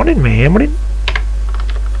 Funksionin me emrin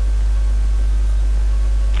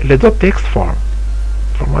lexo text form.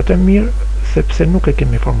 Formatojmë mirë, sepse nuk e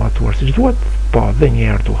kemi formatuar siç duhet, po dhe një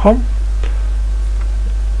herë tu home.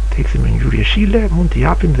 Teksti me ngjyrë jeshile, mund t'i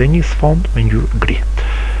japim dhe një sfond me ngjyrë gri.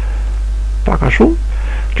 Pak a shumë,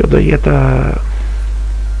 kjo do jetë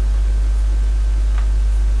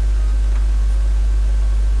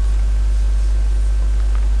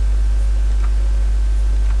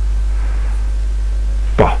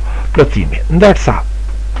plotësimi. Ndërsa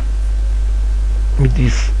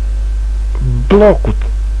midis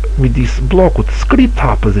blokut script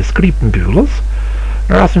hapës dhe script mbyllës,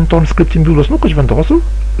 Në rastin tonë skripti mbyllës nuk është vendosur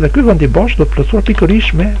dhe ky vend i bosh do të plotësuar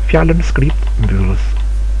pikërisht me fjalën skript mbyllës.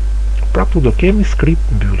 Pra këtu do kemi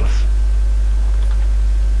skript mbyllës.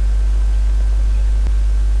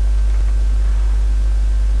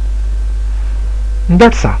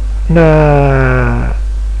 Ndërsa në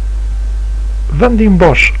vendin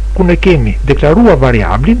bosh ku ne kemi deklaruar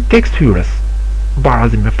variablin tekst hyrës,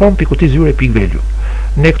 barazi me formë pikë zyre pikë value.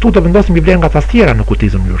 Ne këtu do vendosim i vlerë nga tastiera në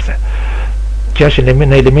kutizën hyrëse, që është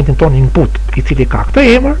element në elementin ton input, i cili ka këtë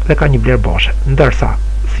emër dhe ka një vlerë boshe. Ndërsa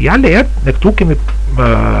si alert, ne këtu kemi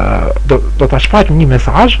do ta shfaqim një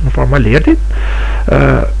mesazh në formë alertit.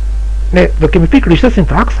 Ne do kemi pikërisht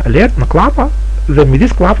sintaks alert në klapa dhe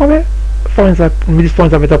midis klapave, midis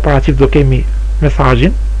thonjzave të paraqit do kemi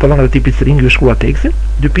mesazhin të dhënë të tipit string, ju shkruaj tekstin,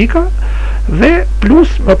 2 pika dhe plus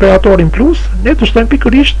me operatorin plus, ne do shtojmë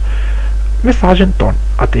pikërisht mesazhin ton.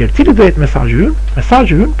 Atëherë, cili do jetë mesazhi ynë?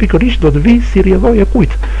 Mesazhi ynë pikërisht do të vijë si rrjedhojë e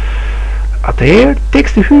kujt. Atëherë,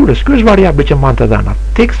 teksti hyrës, ky është variabli që mban të dhënat,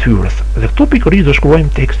 tekst hyrës. Dhe këtu pikërisht do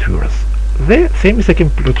shkruajmë tekst hyrës. Dhe themi se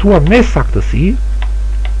kemi plotësuar me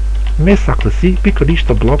saktësi pikërisht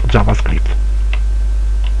të blok JavaScript.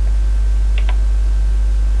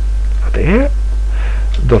 Atëherë,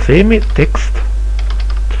 do themi tekst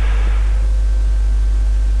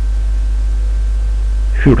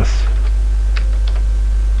hyrës.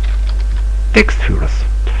 Tekst hyrës.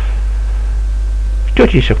 Kjo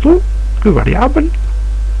që ishte këtu, ky variabël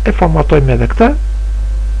e formatojmë edhe këtë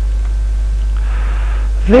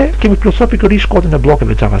dhe kemi plotësuar pikërisht kodin e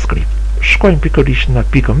bllokeve JavaScript. Shkojmë pikërisht në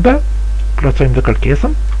pikën B, plotësojmë dhe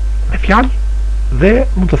kërkesën me fjalë dhe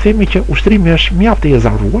mund të themi që ushtrimi është mjaft i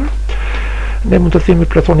ezauruar. Ne mund të themi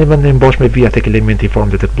plotësoni vendin bosh me vija tek elementi i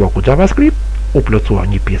formës tek bloku JavaScript, u plotësua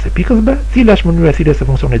një pjesë e pikës B, cila është mënyra e thirrjes së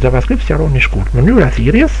funksionit JavaScript, sqaroni shkurt. Mënyra e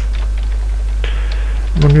thirrjes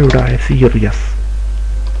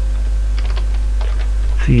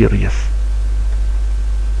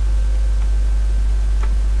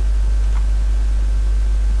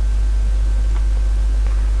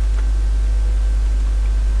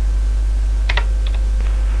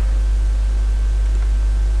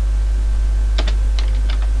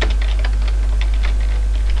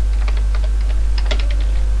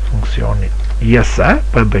funksionit JS,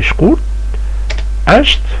 po e bëj shkurt,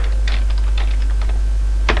 është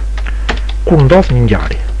kur ndodh një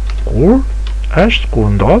ngjarje. Kur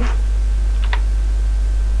ndodh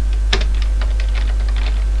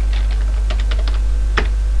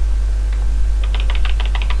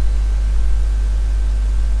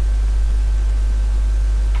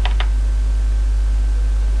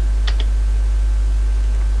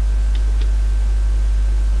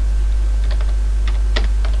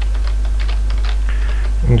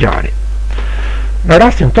ngjarje. Në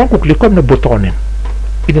rastin ton ku klikojmë në butonin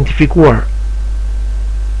identifikuar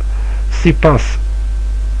si pas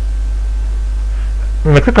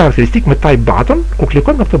me këtë karakteristik me type button, ku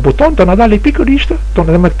klikojmë në këtë buton do na dalë pikërisht,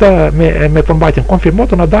 edhe me këtë me përmbajtjen konfirmo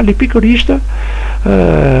do na dalë pikërisht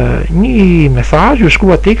një mesazh, ju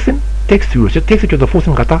shkruaj tekstin, tekst hyrës, teksti që do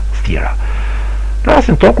fusim nga ta tjera. Në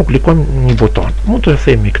rastin ton ku klikojmë një buton, mund të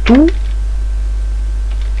themi këtu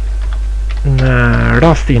në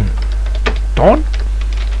rastin ton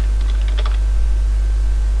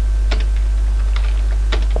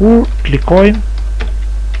kur klikojmë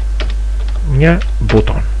një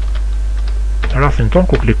buton. Në rastin ton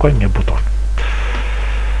ku klikojmë një buton.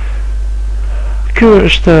 Kjo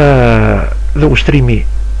është dhe ushtrimi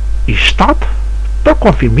i 7 për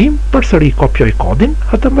konfirmim, përsëri kopjoj kodin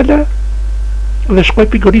HTML dhe shkoj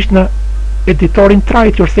pikërisht në editorin Try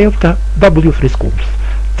It Yourself të W3 Schools.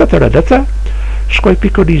 CTRL-C, shkoj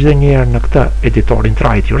pikërisht dhe njerë në këtë editorin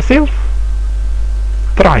Try It Yourself,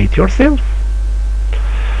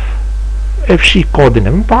 e fshi kodin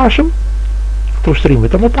e mëpashëm, të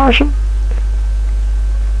ushtrimit e mëpashëm,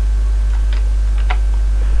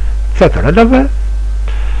 CTRL-V,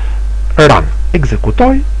 run,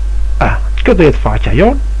 ekzekutoj, kjo do jetë faqja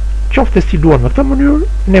jonë, qofte stiluar në këtë mënyrë,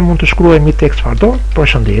 ne mund të shkruajmë një tekst çfarëdo,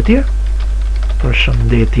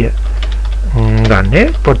 përshëndetje nga ne,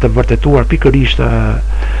 për të vërtetuar pikërisht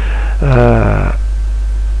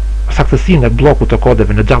saktësinë e bllokut të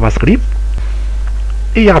kodeve në JavaScript,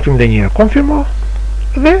 i japim dhe një konfirmo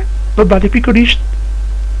dhe do dalë pikërisht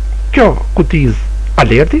kjo kutiz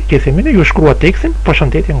alerti, që themi ne, ju shkrua tekstin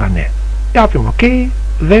përshëndetje nga ne. Japim OK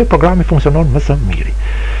dhe programi funksionon më së miri.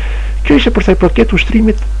 Kjo ishte për sa i përket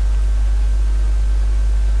ushtrimit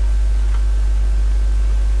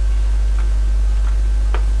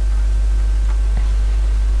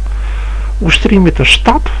të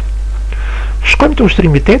 7. Shkojmë të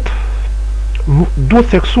ushtrimi 8. duhet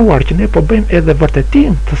theksuar që ne po bëjmë edhe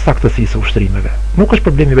vërtetim të saktësisë së ushtrimeve. Nuk është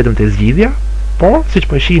problemi vetëm te zgjidhja, por siç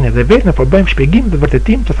po shihni edhe vetë ne po bëjmë shpjegim dhe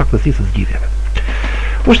vërtetim të saktësisë së zgjidhjeve.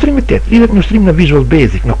 Ushtrimi 8 lidhet me ushtrimin në Visual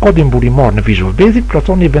Basic, në kodin burimor në Visual Basic,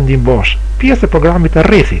 plotoni vendim bosh, pjesë e programit të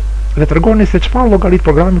rrethi dhe tregoni se çfarë llogarit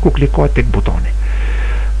programi ku klikohet tek butoni.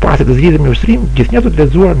 Para se të zgjidhemi ushtrim, gjithnjë duhet të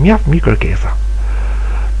lexuar mjaft mirë kërkesa.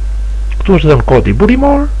 Këtu është dhënë kodi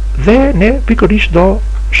burimor dhe ne pikërisht do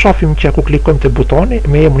shohim që ku klikojmë te butoni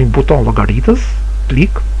me emrin buton llogaritës,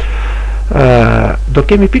 klik, do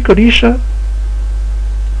kemi pikërisht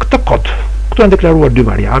këtë kod. Këtu janë deklaruar dy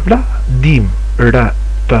variabla, dim, r,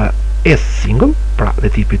 p, s single, pra dhe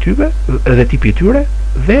tipi i tyre,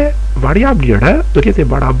 dhe variabli r do të jetë e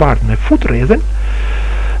barabartë me footrezën,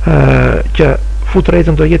 që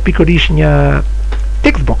footrezën do jetë pikërisht një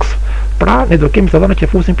text box. Pra ne do kemi të dhëna që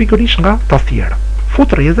fusim pikërisht nga tastiera.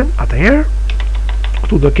 Footrezën, atëherë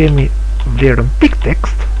këtu do kemi vlerën pik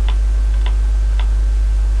text.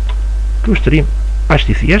 Ky ushtrim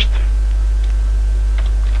është i thjeshtë.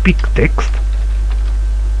 Pik text.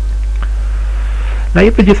 Na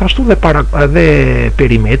jep gjithashtu dhe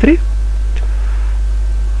perimetri,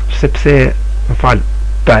 sepse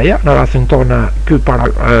peja, në rastin tonë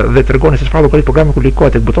dhe tregoni se çfarë llogarit programi ku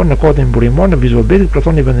klikohet tek butoni në kodin burimor në Visual Basic,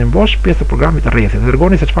 plotoni vendim bosh pjesë e programit të rrethit.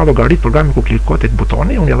 Tregoni se çfarë llogarit programi ku klikohet tek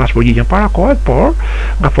butoni. Unë ja dhash përgjigjen para kohë, por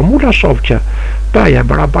nga formula shoh që peja e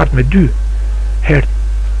barabartë me 2 herë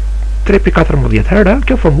 3.14 herë,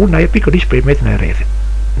 kjo formulë na jep pikërisht perimetrin e rrethit.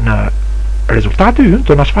 Në rezultati ynë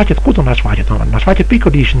do na shfaqet ku do na shfaqet? Na shfaqet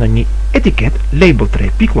pikërisht në një etiket label 3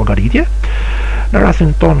 pik llogaritje. Në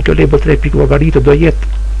rastin tonë kjo label 3 pik llogaritje do jetë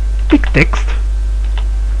pik text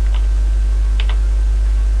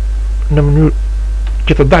në mënyrë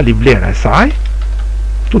që të dali vlera e saj.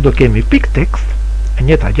 Këtu do kemi pik text, e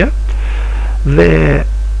njëjta gjë, dhe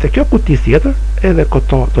te kjo kuti tjetër edhe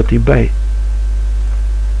këto do t'i bëj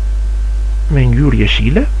me ngjyrë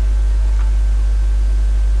jeshile.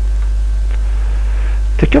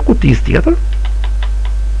 Te kjo kutis tjetër,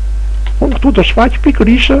 unë këtu do shfaq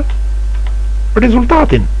pikërisht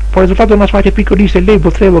rezultatin, por rezultati do na shfaqet pikërisht e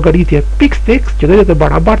label 3 llogaritje pik text që do jetë e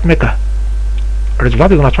barabartë me k.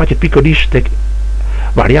 Rezultati do na shfaqet pikërisht tek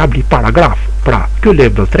variabli paragraf. Pra, ky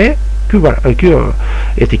label 3, ky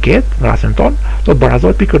etiket në rastin ton do të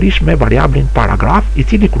barazohet pikërisht me variablin paragraf, i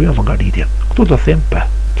cili kryen llogaritjen. Këtu do them p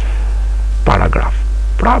paragraf.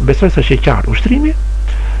 Pra, besoj se është i qartë ushtrimi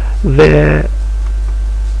dhe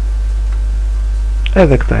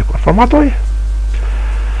edhe këta e formatoj.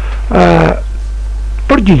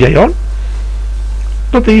 Përgjigja jon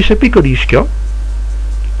do të ishe pikërisht kjo.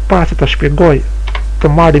 Para se të shpjegoj, të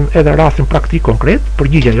marrim edhe rastin praktik konkret,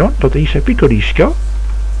 përgjigja jon do të ishe pikërisht kjo.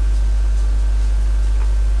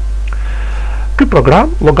 Ky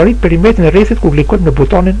program llogarit perimetrin e rrethit kur klikojmë në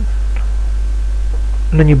butonin,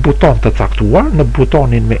 në një buton të caktuar, në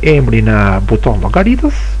butonin me emrin e buton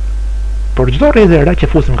llogaritës, për çdo rreth e re që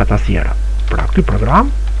fusim nga tastiera. Pra, ky program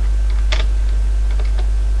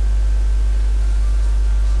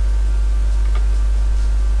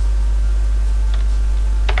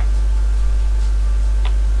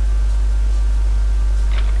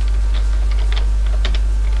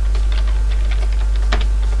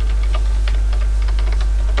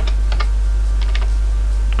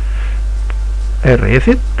e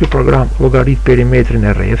rrethit, ky program llogarit perimetrin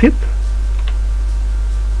e rrethit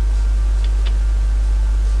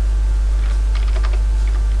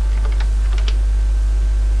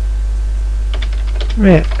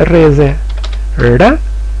me rreze r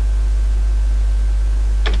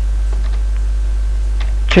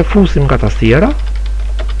që fusim nga tastiera,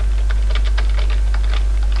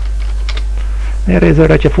 me rreze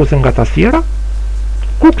r që fusim nga tastiera,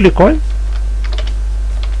 ku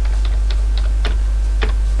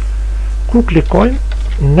klikojmë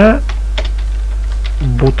në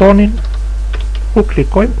butonin,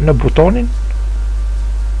 në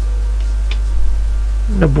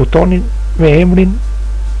butonin me emrin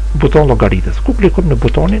buton llogaritës. Ku klikojmë në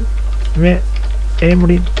butonin me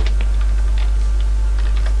emrin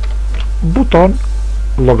buton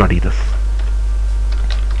llogaritës.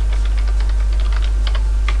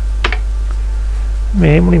 Me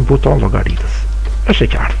emrin buton llogaritës. Është e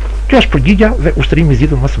qartë. Kjo është përgjigja dhe ushtrimi i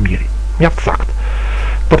zgjidhur më së miri. Mjaft sakt.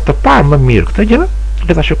 Për të parë më mirë këtë gjë,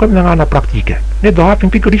 le ta shikojmë nga ana praktike. Ne do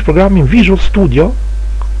hapim pikërisht programin Visual Studio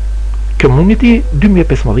Community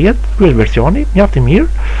 2015, ky është versioni, mjaft i mirë,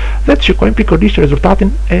 dhe të shikojmë pikërisht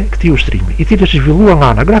rezultatin e këtij ushtrimi, i cili është zhvilluar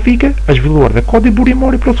nga ana grafike, është zhvilluar dhe kodi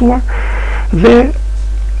burimor i plotësuar dhe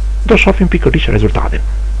do shohim pikërisht rezultatin.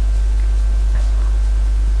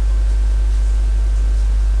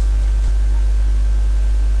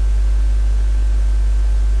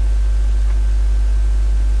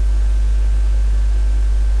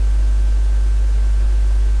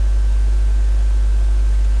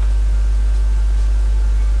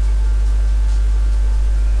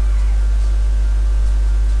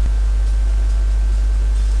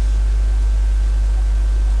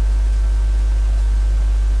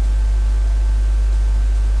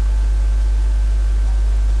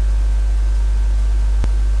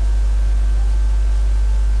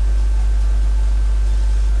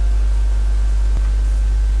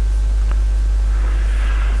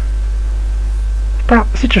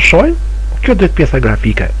 siç e shohim, kjo do të pjesa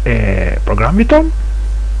grafike e programit ton.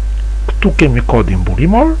 Këtu kemi kodin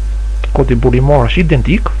burimor. Kodi burimor është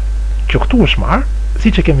identik, që këtu është marrë,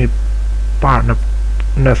 siç e kemi parë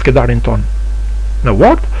në skedarin ton në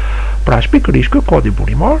Word. Pra pikërisht ky kodi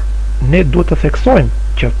burimor, ne duhet të theksojmë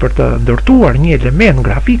që për të ndërtuar një element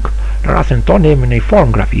grafik, në rastin ton jemi në një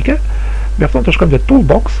formë grafike, mjafton të shkojmë te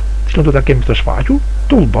toolbox, cilën duhet ta kemi të shfaqur,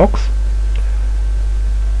 toolbox.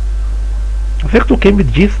 Dhe këtu kemi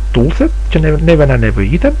të gjithë toolset që neve na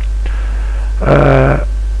nevojiten.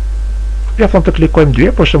 Mjafton të klikojmë dy,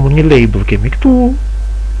 për shembull një label kemi këtu,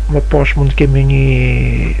 më poshtë mund të kemi një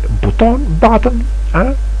buton, button,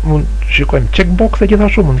 mund shikojmë checkboxe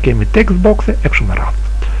gjithashtu, mund të kemi text boxe e kështu me radhë.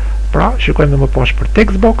 Pra, shikojmë më poshtë për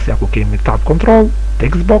text box, ja ku kemi tab control,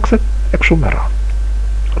 text boxet e kështu me radhë.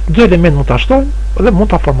 Çdo element mund ta shtojmë dhe mund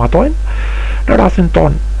ta formatojmë. Në rastin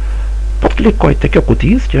ton, po të klikoj te kjo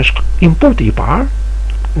kutizë që është inputi i parë,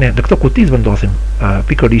 ne në këtë kutizë vendosim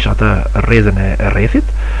pikërisht atë rrezën e rrethit,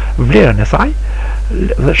 vlerën e saj,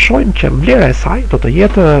 dhe shohim që vlera e saj do të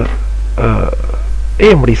jetë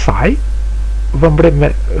emri i saj vëmbre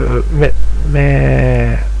me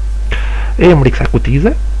emri i kësaj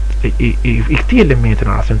kutize, i këtij elementi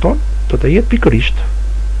në rastin ton do të jetë pikërisht,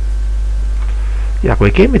 ja ku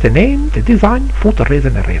e kemi te name, te design, fut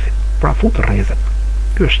rrezën e rrethit. Pra fut rrezën.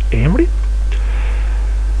 Ky është emri.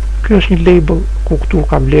 Ky është një label ku këtu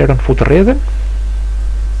ka vlerën fut rrezën.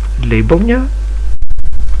 Label 1.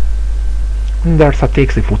 Ndërsa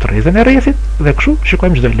teksti fut rrezën e rrethit dhe kështu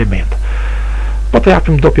shikojmë çdo element. Po të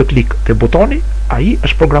japim doppio klik te butoni, ai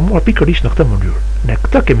është programuar pikërisht në këtë mënyrë. Ne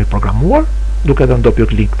këtë kemi programuar duke dhënë doppio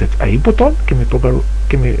klik te ai buton, kemi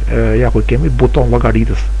buton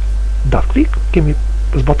llogaritës dat klik, kemi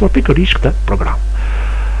zbatuar pikërisht këtë program.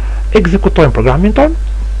 Ekzekutojmë programin ton.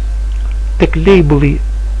 Tek labeli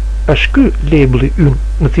është ky labeli ynë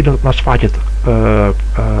në cilën na shfaqet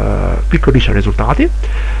pikërisht rezultati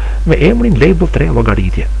me emrin label 3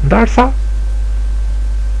 llogaritje. Ndërsa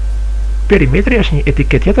perimetri është një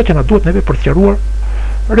etiketë tjetër që na duhet neve për të sqaruar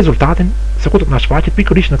rezultatin se ku do të na shfaqet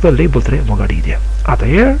pikërisht në këtë label 3 llogaritje.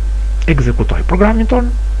 Atëherë ekzekutoj programin ton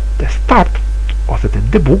te start ose te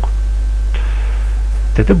debug.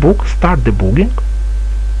 Te debug, start debugging.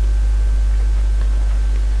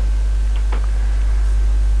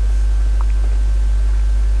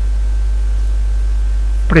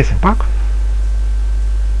 Presim pak.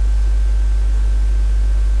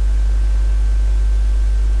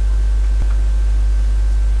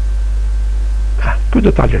 Ky do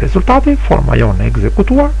të dalë rezultati, forma jonë e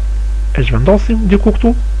ekzekutuar, e zhvendosim diku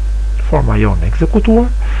këtu, forma jonë e ekzekutuar,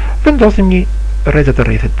 vendosim një rrezet e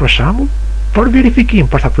rrethit për shembull, për verifikim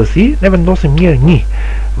për saktësi, ne vendosim një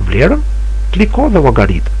vlerën, kliko dhe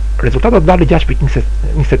llogarit. Rezultati do të dalë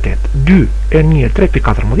 6.28, 2 e 1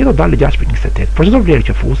 3.14 do të dalë 6.28. Për çdo vlerë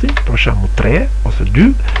që fusim, për shembull 3 ose 2,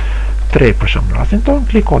 3 për shembull në rastin ton,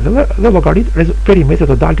 kliko dhe llogarit, perimetri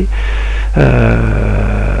do dalë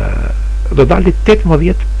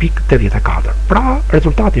 18.84. Pra,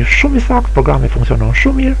 rezultati është shumë i saktë, programi funksionon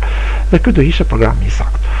shumë mirë dhe ky do ishte programi i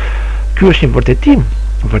saktë. Ky është një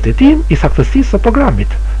vërtetim i saktësisë së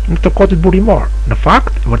programit në të kodit burimor. Në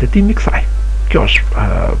fakt, vërtetimi i kësaj. Kjo është,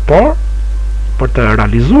 por për të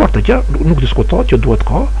realizuar të gjë nuk diskutohet që duhet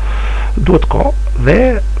kohë dhe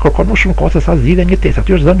kërkon më shumë kohë se sa zgjidhja një tezë.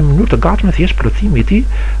 Aty është dhënë në mënyrë të gatshme thjesht plotësimi i tij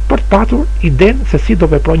për të patur idenë se si do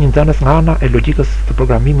veprojë një nxënës nga ana e logjikës të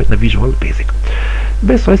programimit në Visual Basic.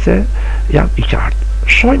 Besoj se jam i qartë.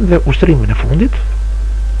 Shohim dhe ushtrimin e fundit.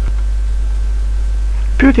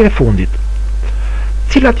 Pyetja e fundit.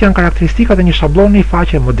 Cilat janë karakteristikat e një shabloni i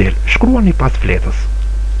faqe model? Shkruani pas fletës.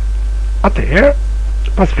 Atëherë,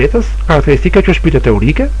 pas fletës, karakteristika që është pyetje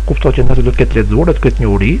teorike, kuptohet që nëse do të ketë lexuar, do të ketë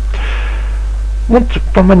njohuri. Mund të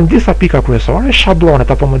përmendim disa pika kryesore. Shablonet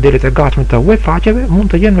apo modelet e gatshme të web faqeve mund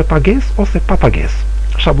të jenë me pagesë ose pa pagesë.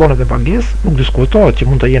 Shablonet me pagesë nuk diskutohet që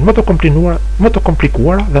mund të jenë më të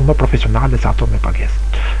komplikuara dhe më profesionale se ato me pagesë.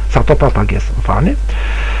 Se ato pa pagesë, më falni.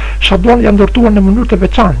 Shablonet janë ndërtuar në mënyrë të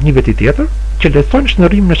veçantë një veti tjetër që lehtësojnë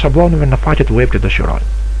shndërrimin e shabloneve në faqet web që dëshirojnë.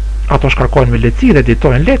 Ato shkarkojnë me lehtësi dhe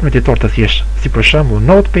editojnë lehtë me editor të thjeshtë, si për shembull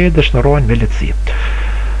Notepad dhe shndërrohen me lehtësi.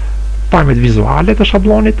 Pamjet vizuale të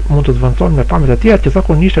shablonit mund të zvendësohen me pamjet e tjera që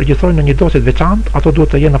zakonisht regjistrojnë në një dosje të veçantë, ato duhet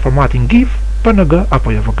të jenë në formatin GIF, PNG apo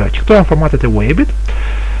JPG. Këto janë formatet e webit.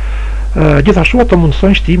 Gjithashtu ato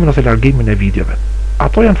mundsojnë shtimin ose largimin e videove.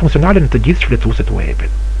 Ato janë funksionale në të gjithë shfletuesit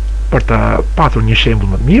webit. Për të patur një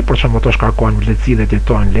shembull më të mirë, për shembull ato shkarkojnë me lehtësi dhe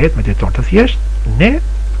editojnë lehtë me editor të thjeshtë, ne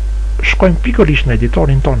shkojmë pikërisht në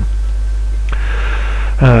editorin ton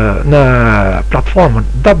në platformën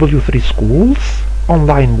W3 Schools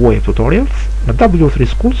online web tutorials në W3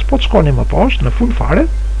 Schools, po të shkoni më poshtë në fund fare,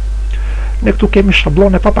 ne këtu kemi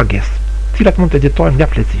shablone pa pagesë, cilat mund të editojmë nga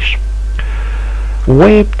lehtësisht.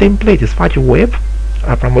 Web templates, faqe web,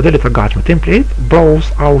 pra modelet të gatshme template, browse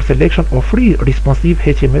our selection of free responsive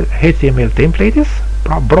HTML templates,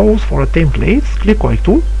 pra browse for templates, klikoj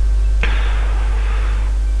këtu.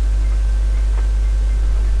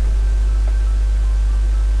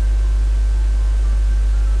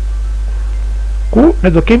 Ku ne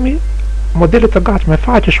do kemi modelet të gatshme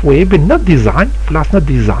faqesh webi në design, flas në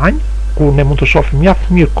design, ku ne mund të shohim mjaft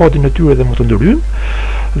mirë kodin e tyre dhe mund të ndryshojmë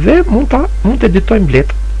dhe mund të editojmë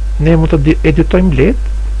lehtë. Ne mund të editojmë lehtë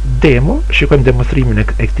demo, shikojmë demonstrimin e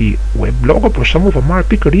këtij web logo, për shembull po marr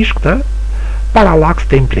pikërisht këtë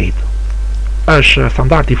parallax template. Është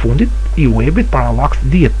standardi i fundit i webit, parallax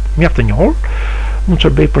dihet mjaft të njohur, mund të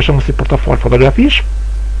shërbej për shembull si portofol fotografish.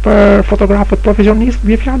 Për fotografët profesionistë,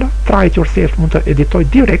 vjen fjala, try it yourself, mund të editoj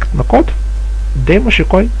direkt në kod, demo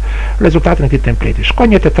shikoj rezultatin e këtij template. Shkoj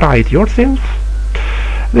një te try it yourself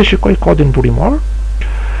dhe shikoj kodin burimor.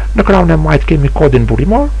 Në krahun e majt kemi kodin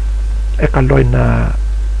burimor, e kaloj në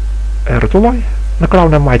e rrotulloj. Në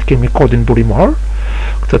krahun e majt kemi kodin burimor,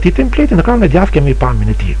 këtë ti template, në krahun e djathtë kemi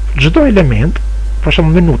pamjen e tij. Çdo element, për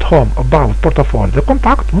shembull menut, home, about, portofol dhe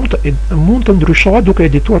kontakt mund të ndryshohet duke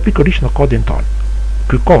edituar pikërisht në kodin tonë.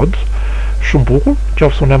 Ky kod shumë bukur,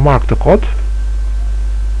 qoftë unë e marr këtë kod,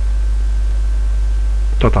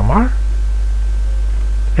 do ta marr,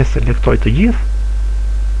 e selektoj të gjithë,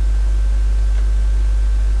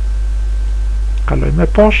 kaloj me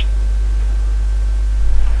poshtë,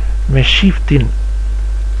 me shiftin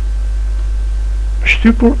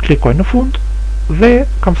shtypur, klikoj në fund dhe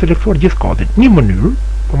kam selektuar gjithë kodin. Një mënyrë,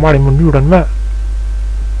 po marrim mënyrën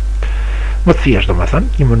më thjeshtë, domethënë,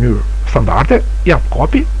 një mënyrë standarde, jap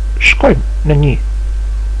copy, shkojmë në një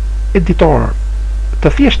editor të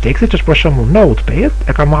thjesht teksti, që është për shembull Notepad,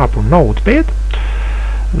 e kam hapur Notepad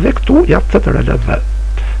dhe këtu jap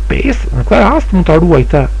CTRL+5. Në këtë rast mund ta ruaj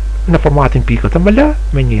të në formatin .html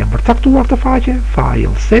me një emër caktuar të faqe,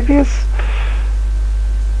 file CSS.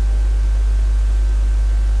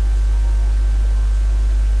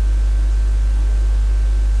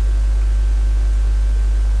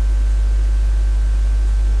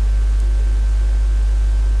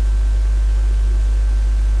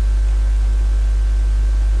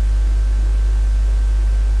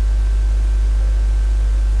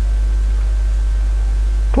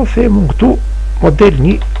 Po themu këtu model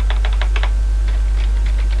 1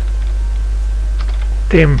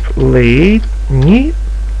 template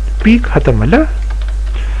 1.html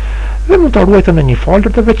dhe mund ta ruajtë në një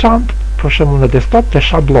folder të veçantë, për shembull në desktop te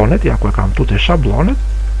shablonet, ja ku e kam këtu te shablonet,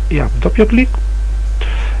 jap doppio klik,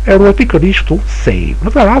 e ruaj pikërisht këtu save. Në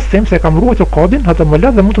këtë rast them se kam ruajtur kodin HTML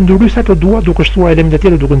dhe mund të ndryshoj sa të dua duke shtuar elemente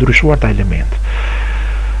tjera, duke ndryshuar ta element.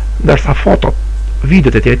 Ndërsa fotot,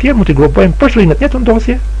 videot e tjera mund t'i grupojmë përsëri në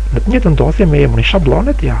të njëjtën dosje me emrin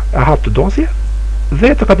shablonet, ja, e hap të dosje dhe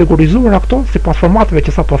të kategorizuara këto sipas formateve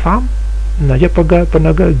që sapo tham, në JPG,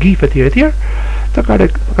 PNG, GIF etj etj, të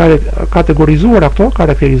kategorizuara këto,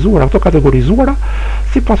 kategorizuara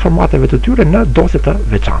sipas formateve të tyre në dosje të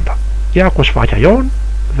veçanta. Ja ku është faqja jon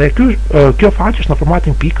dhe kjo faqe është në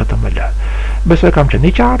formatin .html. Besoj kam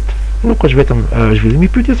qenë i qartë. Nuk është vetëm zhvillimi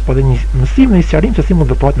i pyetjes, por edhe një mësim, një sqarim se si mund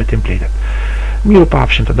të bëhet me templatet. Miru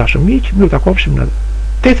pafshim të dashur miq, miru takofshim në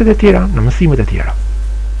testet e tjera, në mësimet e tjera.